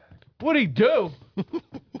 What'd he do?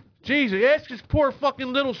 Jesus, ask his poor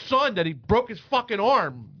fucking little son that he broke his fucking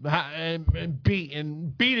arm and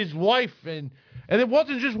beat his wife and it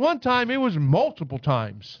wasn't just one time, it was multiple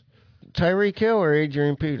times. Tyreek Hill or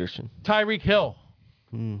Adrian Peterson? Tyreek Hill.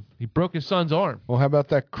 He broke his son's arm. Well, how about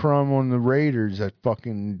that crumb on the Raiders, that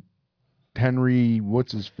fucking Henry,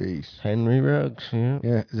 what's his face? Henry Ruggs, yeah.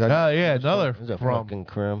 Yeah, is that, another That's a crumb. fucking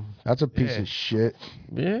crumb. That's a piece of shit.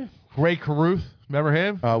 Yeah. Ray Caruth, remember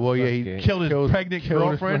him? Well, yeah, he killed his pregnant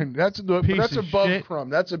girlfriend. That's above shit. crumb.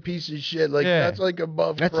 That's a piece of shit. Like that's like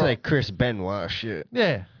above. That's crumb. like Chris Benoit shit.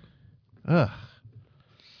 Yeah. Ugh.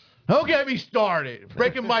 Don't get me started.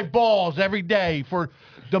 Breaking my balls every day for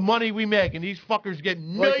the money we make, and these fuckers get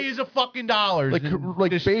millions of fucking dollars. Like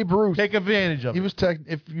Babe Ruth. Take advantage of it. He was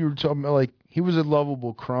if you were talking about, like, he was a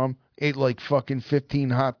lovable crumb. Ate like fucking 15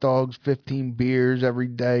 hot dogs, 15 beers every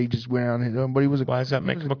day. Just went out and hit them. But he was Why does that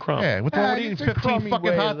make him a crumb? Yeah, what's wrong with eating 15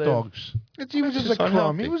 fucking hot dogs? He was just a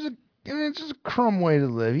crumb. He was it's just a crumb way to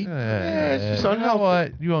live. It's just you know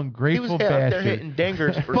what? You ungrateful he was bastard. out there hitting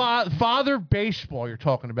dingers for Father baseball you're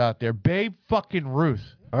talking about there. Babe fucking Ruth.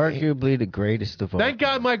 Arguably the greatest of all. Thank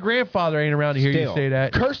God my grandfather ain't around to hear you say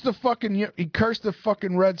that. He cursed the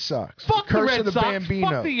fucking Red Sox. Fuck the Red the Sox. Bambino.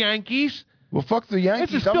 Fuck the Yankees. Well, fuck the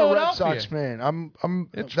Yankees. It's a I'm a Red Philadelphia. Sox fan.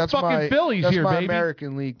 It's that's fucking my Phillies that's here, my baby.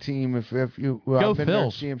 American League team. If you Go I've been there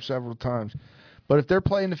Phils. to see them several times. But if they're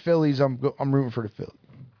playing the Phillies, I'm rooting for the Phillies.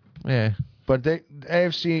 Yeah. But the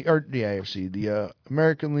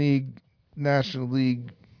American League, National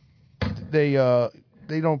League, they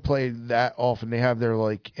don't play that often. They have their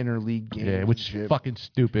like interleague games. Yeah, which is fucking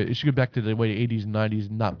stupid. It should go back to the way 80s and 90s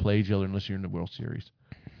and not play each other unless you're in the World Series.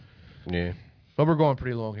 Yeah. But we're going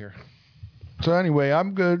pretty long here. So anyway,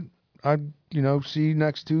 I'm good. I see you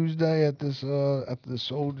next Tuesday at the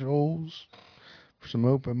Soul Joel's for some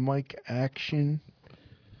open mic action.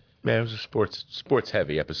 Man, it was a sports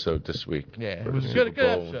heavy episode this week. Yeah, it was a good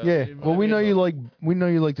episode. Yeah, well, we know you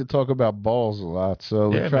like to talk about balls a lot, so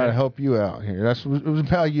we try to help you out here. It was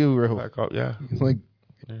about you, Rahul. Yeah, like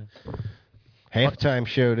halftime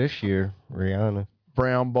show this year, Rihanna.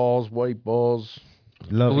 Brown balls, white balls,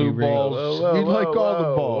 Love blue you, balls. Ray. We like all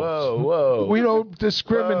the balls. Whoa. We don't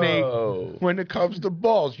discriminate when it comes to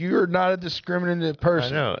balls. You're not a discriminative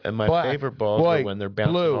person. I know, and my Black, favorite balls white, are when they're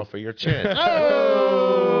bouncing blue. off of your chin.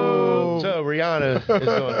 Oh! So Rihanna is on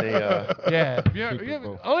the. Yeah.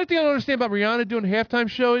 The only thing I don't understand about Rihanna doing a halftime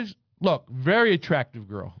show is, look, very attractive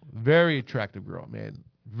girl. Very attractive girl, man.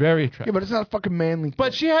 Very attractive. Yeah, but it's not a fucking manly.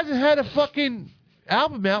 But she hasn't had a fucking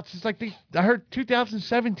album out since I heard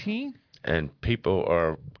 2017. And people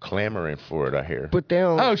are clamoring for it, I hear. But they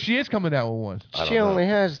don't. Oh, she is coming out with one. She only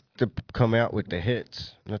has to come out with the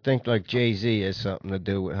hits. And I think like Jay-Z has something to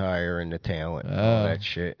do with hiring the talent and all that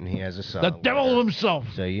shit. And he has a song. The devil himself.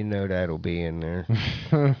 So you know that'll be in there.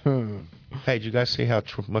 Hey, did you guys see how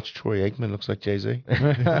much Troy Aikman looks like Jay-Z?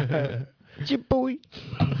 It's your boy.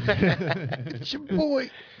 It's your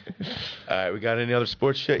boy. All right, we got any other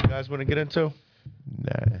sports shit you guys want to get into?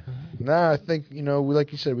 Nah, I think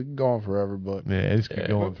like you said, we can go on forever, but Yeah, it's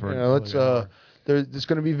going for. Let's. There's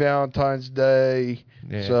going to be Valentine's Day,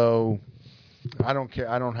 so I don't care.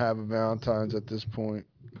 I don't have a Valentine's at this point,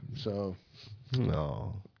 so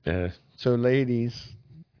No. Yeah. So, ladies,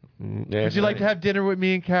 Would you like to have dinner with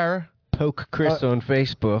me and Kara? Poke Chris on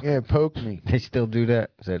Facebook. Yeah, poke me. They still do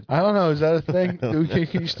that? I don't know. Is that a thing?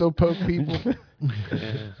 Can you still poke people?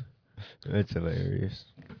 That's hilarious.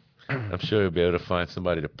 I'm sure you'll be able to find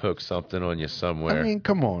somebody to poke something on you somewhere. I mean,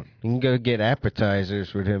 come on. You can go get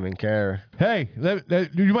appetizers with him and Kara. Hey,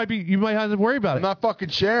 you might have to worry about it. I'm not fucking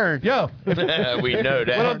sharing. Yo, we know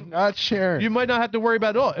that. I'm not sharing. You might not have to worry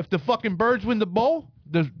about it all. If the fucking Birds win the bowl,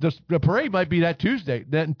 the parade might be that Tuesday.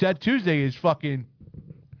 That Tuesday is fucking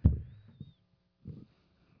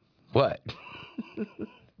What?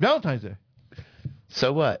 Valentine's Day.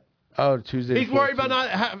 So what? Oh, Tuesday. He's worried about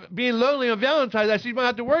not being lonely on Valentine's Day. He might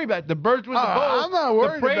have to worry about it. The Birds win the bowl. I'm not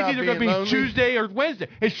worried The parade's about either going to being be lonely. Tuesday or Wednesday.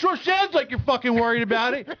 It sure sounds like you're fucking worried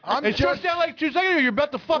about it. It sure sounds like Tuesday. You're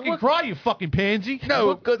about to fucking cry, you fucking pansy.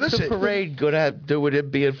 No, What's the parade going to have to do with it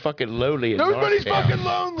being fucking lonely? Nobody's fucking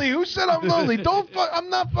lonely. Who said I'm lonely? I'm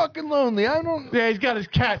not fucking lonely. I don't. Yeah, he's got his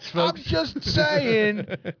cats, folks. I'm just saying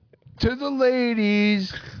to the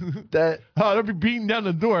ladies that. Oh, they'll be beating down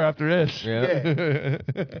the door after this. Yeah.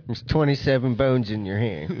 There's 27 bones in your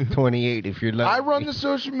hand. 28 if you're lucky. I run the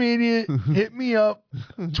social media. Hit me up.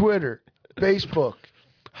 Twitter, Facebook,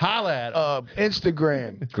 Holla at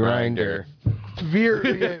Instagram, Grinder.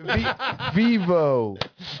 Vivo,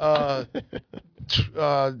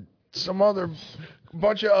 some other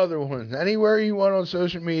bunch of other ones. Anywhere you want on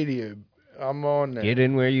social media, I'm on there. Get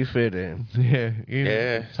in where you fit in.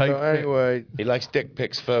 Yeah. So anyway, he likes dick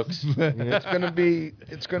pics, folks. it's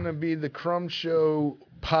gonna be the Crumb Show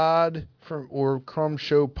Pod or Crumb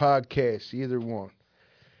Show Podcast, either one.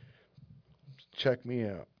 Check me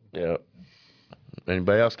out. Yeah.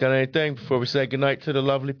 Anybody else got anything before we say goodnight to the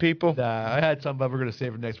lovely people? I had something, but we're going to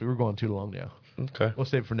save it next week. We're going too long now. Okay. We'll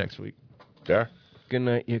save it for next week. There. Good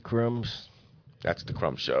night, you crumbs. That's the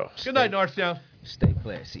Crumb Show. Good night, Northtown. Stay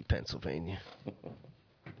classy, Pennsylvania.